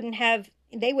they would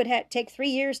take 3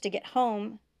 years to get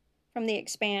home from the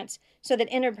Expanse, so that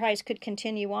Enterprise could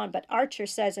continue on. But Archer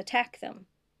says attack them,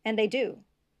 and they do.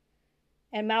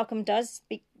 And Malcolm does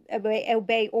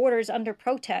obey orders under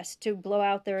protest to blow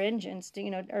out their engines,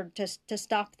 to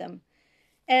stop them.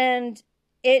 And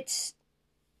it's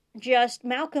just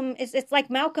Malcolm it's like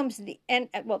Malcolm's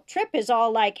Trip is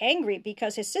all like angry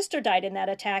because his sister died in that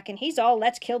attack, and he's all,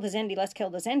 let's kill the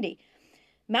Zindi.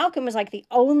 Malcolm is like the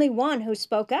only one who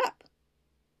spoke up.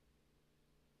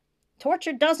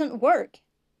 Torture doesn't work.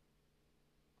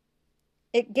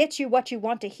 It gets you what you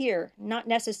want to hear, not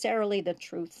necessarily the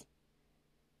truth.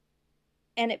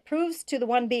 And it proves to the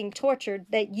one being tortured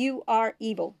that you are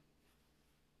evil.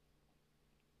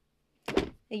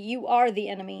 You are the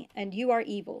enemy, and you are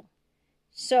evil.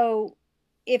 So,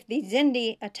 if the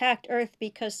Xindi attacked Earth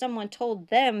because someone told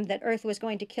them that Earth was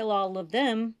going to kill all of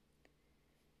them,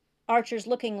 Archer's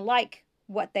looking like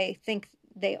what they think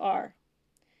they are.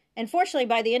 And fortunately,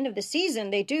 by the end of the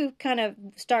season, they do kind of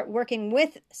start working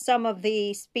with some of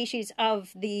the species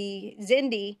of the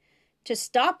Xindi to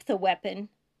stop the weapon.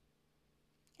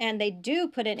 And they do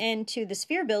put an end to the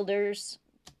sphere builders'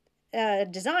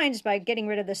 designs by getting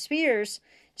rid of the spheres,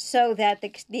 so that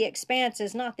the expanse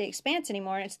is not the expanse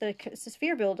anymore. It's the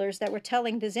sphere builders that were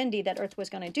telling the Xindi that Earth was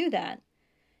going to do that.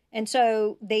 And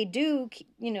so they do,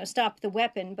 stop the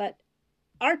weapon, but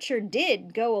Archer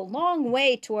did go a long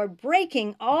way toward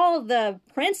breaking all the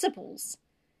principles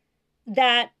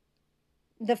that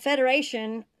the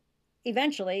Federation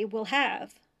eventually will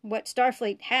have, what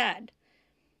Starfleet had,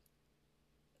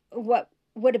 what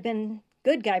would have been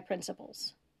good guy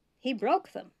principles. He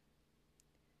broke them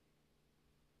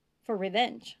for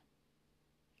revenge.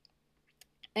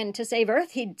 And to save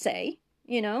Earth, he'd say,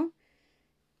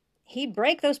 he'd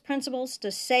break those principles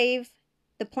to save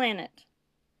the planet.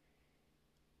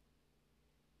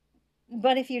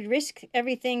 But if you risk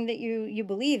everything that you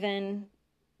believe in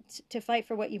to fight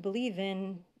for what you believe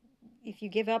in, if you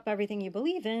give up everything you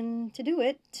believe in to do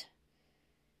it,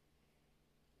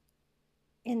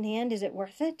 in the end, is it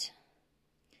worth it?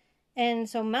 And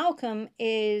so Malcolm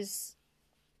is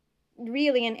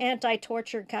really an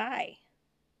anti-torture guy.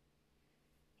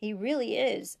 He really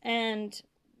is. And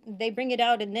they bring it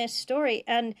out in this story.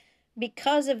 And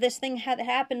because of this thing that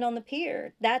happened on the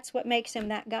pier, that's what makes him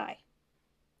that guy.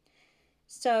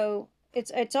 So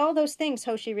it's all those things,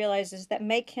 Hoshi realizes, that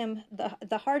make him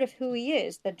the heart of who he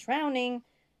is. The drowning,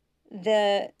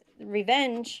 the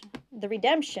revenge, the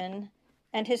redemption,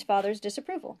 and his father's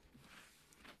disapproval.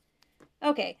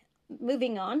 Okay,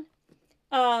 moving on.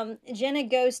 Jenna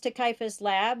goes to Kaifa's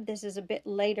lab. This is a bit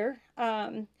later.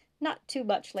 Not too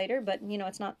much later, but,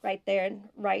 it's not right there,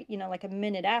 right, like a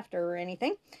minute after or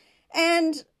anything.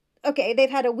 And okay, they've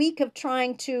had a week of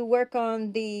trying to work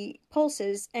on the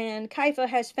pulses, and Kaifa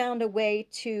has found a way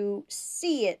to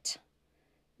see it.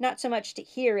 Not so much to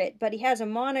hear it, but he has a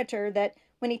monitor that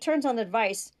when he turns on the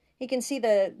device, he can see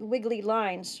the wiggly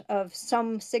lines of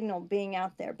some signal being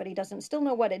out there, but he doesn't still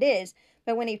know what it is.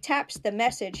 But when he taps the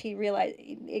message, he realizes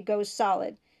it goes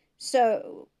solid.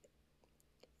 So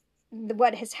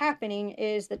what is happening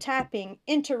is the tapping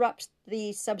interrupts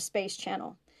the subspace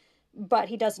channel. But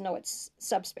he doesn't know it's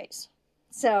subspace.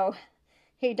 So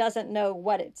he doesn't know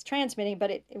what it's transmitting,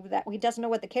 but he doesn't know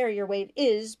what the carrier wave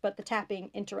is, but the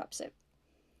tapping interrupts it.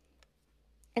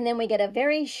 And then we get a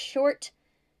very short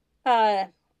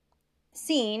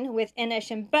scene with Inesh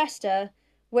and Besta,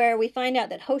 where we find out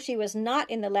that Hoshi was not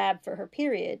in the lab for her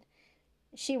period.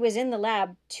 She was in the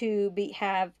lab to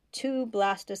have 2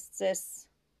 blastocysts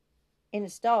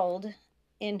installed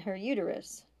in her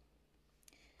uterus.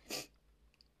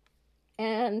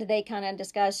 And they kind of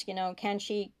discuss, can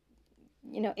she,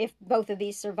 if both of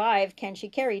these survive, can she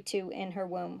carry 2 in her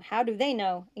womb? How do they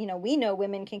know? We know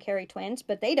women can carry twins,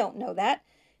 but they don't know that.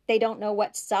 They don't know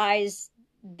what size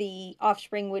the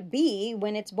offspring would be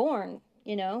when it's born.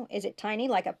 Is it tiny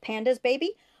like a panda's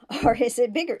baby? Or is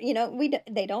it bigger?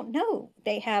 They don't know.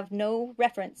 They have no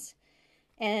reference.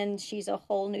 And she's a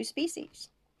whole new species.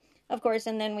 Of course,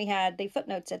 and then we had the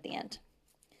footnotes at the end.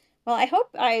 Well, I hope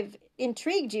I've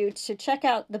intrigued you to check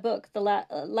out the book, The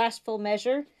Last Full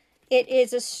Measure. It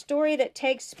is a story that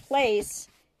takes place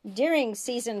during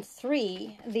season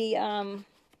 3.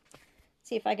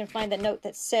 See if I can find the note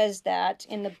that says that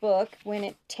in the book when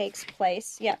it takes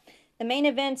place. Yeah. The main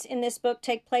events in this book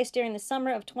take place during the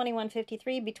summer of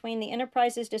 2153 between the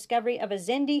Enterprise's discovery of a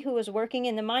Xindi who was working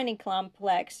in the mining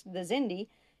complex. The Xindi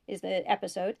is the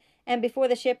episode. And before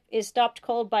the ship is stopped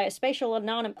cold by a spatial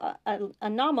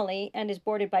anomaly and is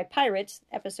boarded by pirates,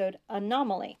 episode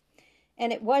Anomaly.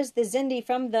 And it was the Xindi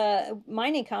from the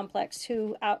mining complex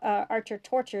who Archer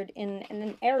tortured in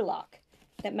an airlock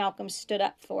that Malcolm stood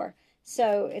up for.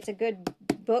 So it's a good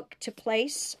book to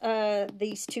place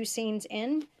these 2 scenes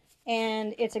in.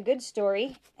 And it's a good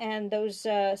story. And those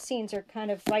scenes are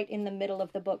kind of right in the middle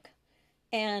of the book.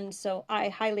 And so I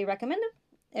highly recommend it.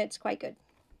 It's quite good.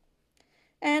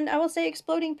 And I will say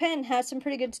Exploding Pen has some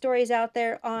pretty good stories out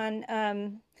there on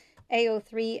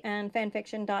AO3 and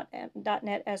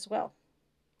fanfiction.net as well.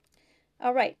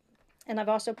 All right. And I've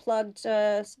also plugged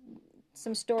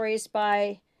some stories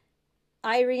by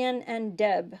Irian and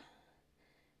Deb.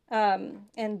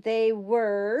 And they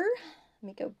were Let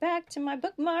me go back to my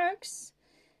bookmarks.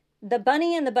 The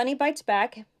Bunny and the Bunny Bites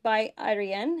Back by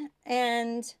Irene,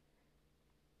 and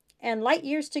Light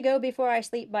Years to Go Before I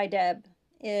Sleep by Deb.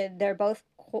 They're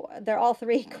all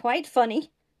three quite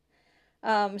funny.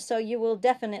 So you will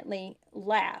definitely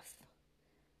laugh.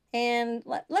 And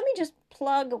let me just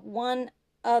plug one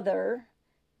other,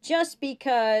 just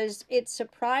because it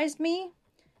surprised me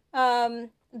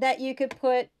that you could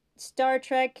put Star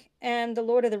Trek and The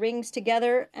Lord of the Rings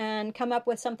together and come up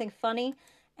with something funny.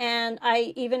 And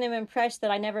I even am impressed that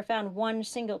I never found one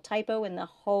single typo in the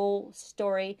whole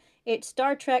story. It's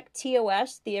Star Trek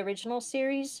TOS, the original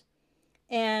series.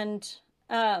 And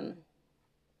I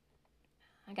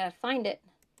gotta find it.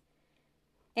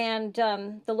 And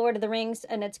The Lord of the Rings,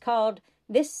 and it's called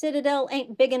This Citadel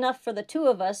Ain't Big Enough for the Two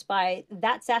of Us by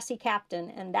That Sassy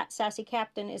Captain. And That Sassy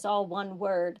Captain is all one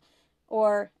word.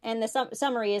 And the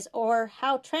summary is, or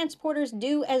how transporters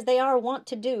do as they are wont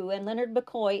to do, and Leonard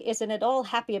McCoy isn't at all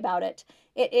happy about it.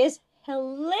 It is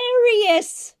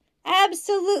hilarious.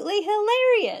 Absolutely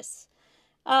hilarious.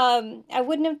 I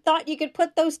wouldn't have thought you could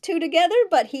put those two together,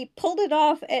 but he pulled it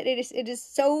off, and it is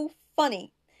so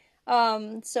funny.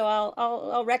 So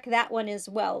I'll wreck that one as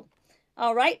well.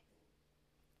 All right.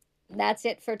 That's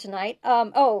it for tonight.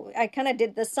 I kind of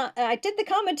did the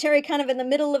commentary kind of in the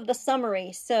middle of the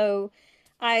summary, so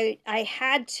I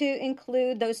had to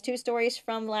include those two stories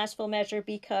from Last Full Measure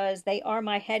because they are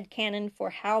my headcanon for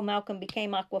how Malcolm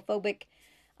became aquaphobic.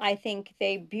 I think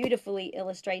they beautifully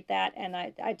illustrate that, and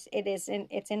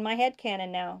it's in my headcanon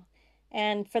now.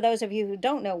 And for those of you who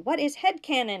don't know, what is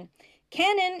headcanon?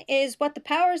 Canon is what the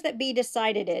powers that be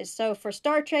decided is. So for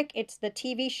Star Trek, it's the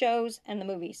TV shows and the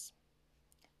movies.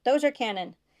 Those are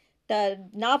canon. The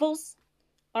novels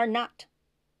are not.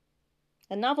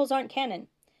 The novels aren't canon.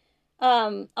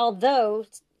 Although,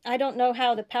 I don't know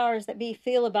how the powers that be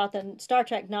feel about the Star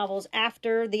Trek novels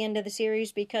after the end of the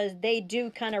series, because they do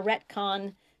kind of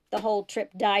retcon the whole Trip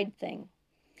died thing.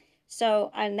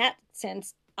 So, in that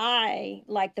sense, I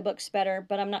like the books better,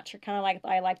 but I'm not sure,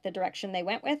 I like the direction they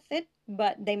went with it,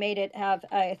 but they made it have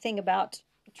a thing about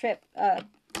Trip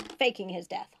faking his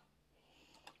death,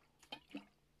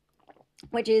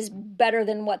 which is better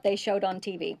than what they showed on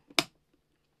TV.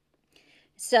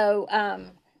 So,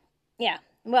 yeah.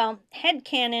 Well,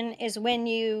 headcanon is when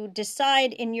you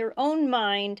decide in your own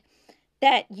mind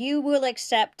that you will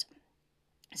accept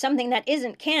something that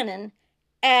isn't canon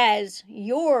as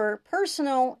your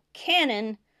personal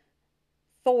canon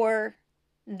for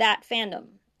that fandom.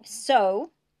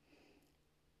 So,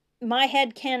 my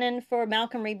headcanon for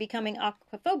Malcolm Reed becoming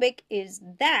aquaphobic is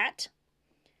that.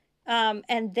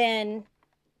 And then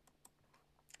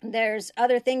there's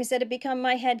other things that have become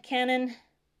my headcanon.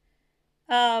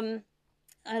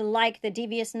 I like the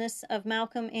deviousness of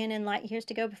Malcolm in Light Years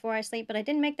to Go Before I Sleep, but I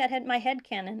didn't make that my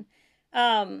headcanon.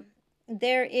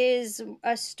 There is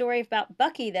a story about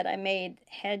Bucky that I made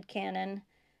headcanon.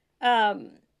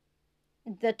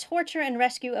 The Torture and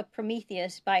Rescue of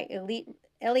Prometheus by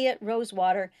Elliot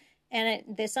Rosewater. And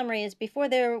the summary is, before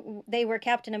they were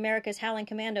Captain America's Howling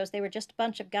Commandos, they were just a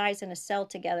bunch of guys in a cell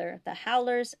together. The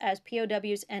Howlers as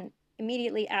POWs, and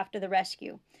immediately after the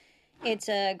rescue. It's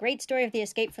a great story of the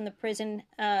escape from the prison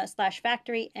 /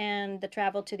 factory and the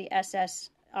travel to the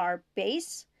SSR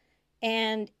base.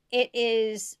 And it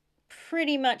is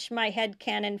pretty much my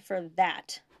headcanon for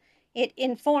that. It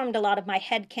informed a lot of my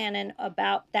headcanon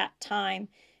about that time.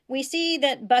 We see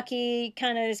that Bucky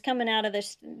kind of is coming out of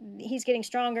this. He's getting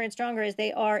stronger and stronger as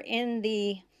they are in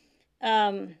the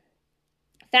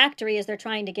factory as they're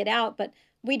trying to get out. But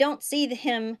we don't see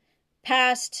him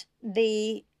past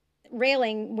the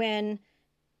railing when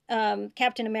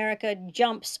Captain America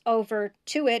jumps over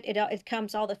to it. It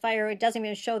comes all the fire. It doesn't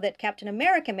even show that Captain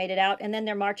America made it out, and then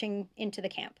they're marching into the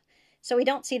camp. So we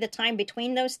don't see the time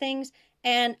between those things.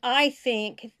 And I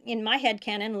think, in my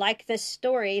headcanon, like this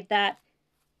story, that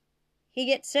he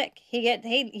gets sick.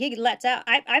 He lets out.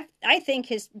 I think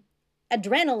his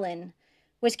adrenaline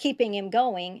was keeping him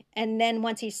going, and then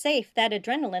once he's safe, that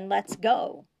adrenaline lets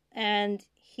go, and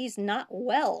he's not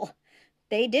well.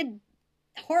 They did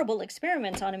horrible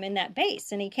experiments on him in that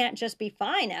base, and he can't just be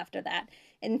fine after that.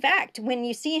 In fact, when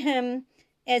you see him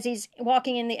as he's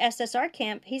walking in the SSR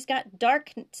camp, he's got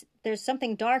there's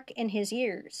something dark in his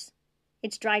ears.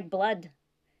 It's dried blood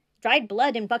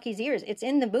in Bucky's ears. It's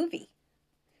in the movie.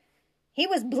 He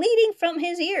was bleeding from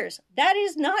his ears. That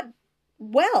is not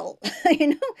well.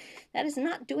 That is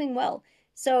not doing well.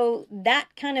 So that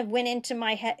kind of went into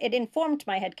my head. It informed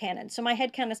my headcanon. So my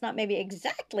headcanon is not maybe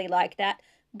exactly like that,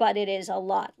 but it is a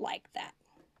lot like that.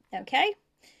 Okay?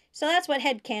 So that's what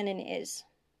headcanon is.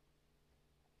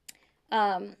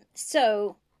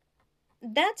 So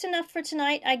that's enough for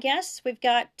tonight, I guess. We've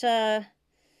got,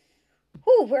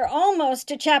 we're almost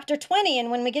to chapter 20,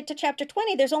 and when we get to chapter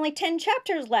 20, there's only 10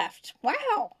 chapters left.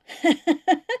 Wow!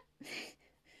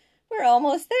 We're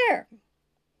almost there.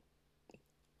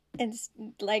 It's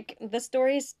like the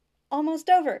story's almost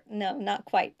over. No, not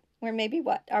quite. We're maybe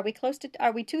what? Are we close to,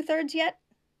 are we 2/3 yet?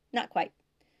 Not quite.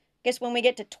 Guess when we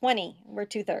get to 20, we're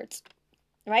 2/3.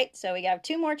 Right? So we have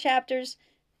 2 more chapters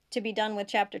to be done with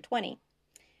chapter 20.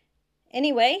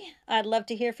 Anyway, I'd love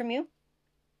to hear from you.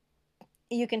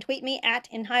 You can tweet me at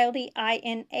Inheildi,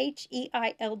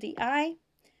 INHEILDI,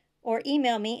 or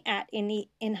email me at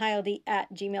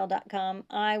inheildi@gmail.com.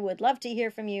 I would love to hear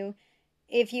from you.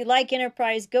 If you like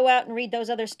Enterprise, go out and read those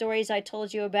other stories I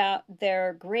told you about.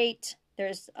 They're great.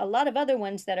 There's a lot of other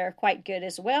ones that are quite good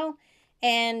as well.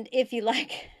 And if you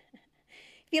like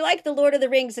The Lord of the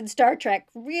Rings and Star Trek,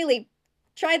 really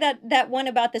try that one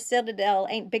about the Citadel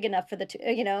ain't big enough for the two.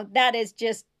 That is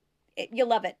just, you'll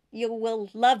love it. You will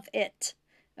love it.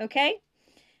 Okay?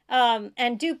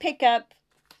 And do pick up,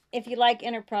 if you like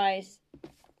Enterprise,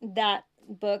 that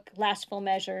book, Last Full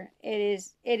Measure. It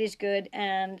is good,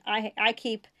 and I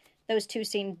keep those 2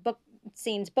 scenes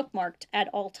bookmarked at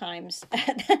all times.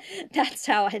 That's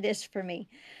how it is for me.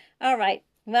 All right.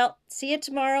 Well, see you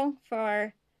tomorrow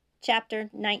for chapter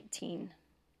 19.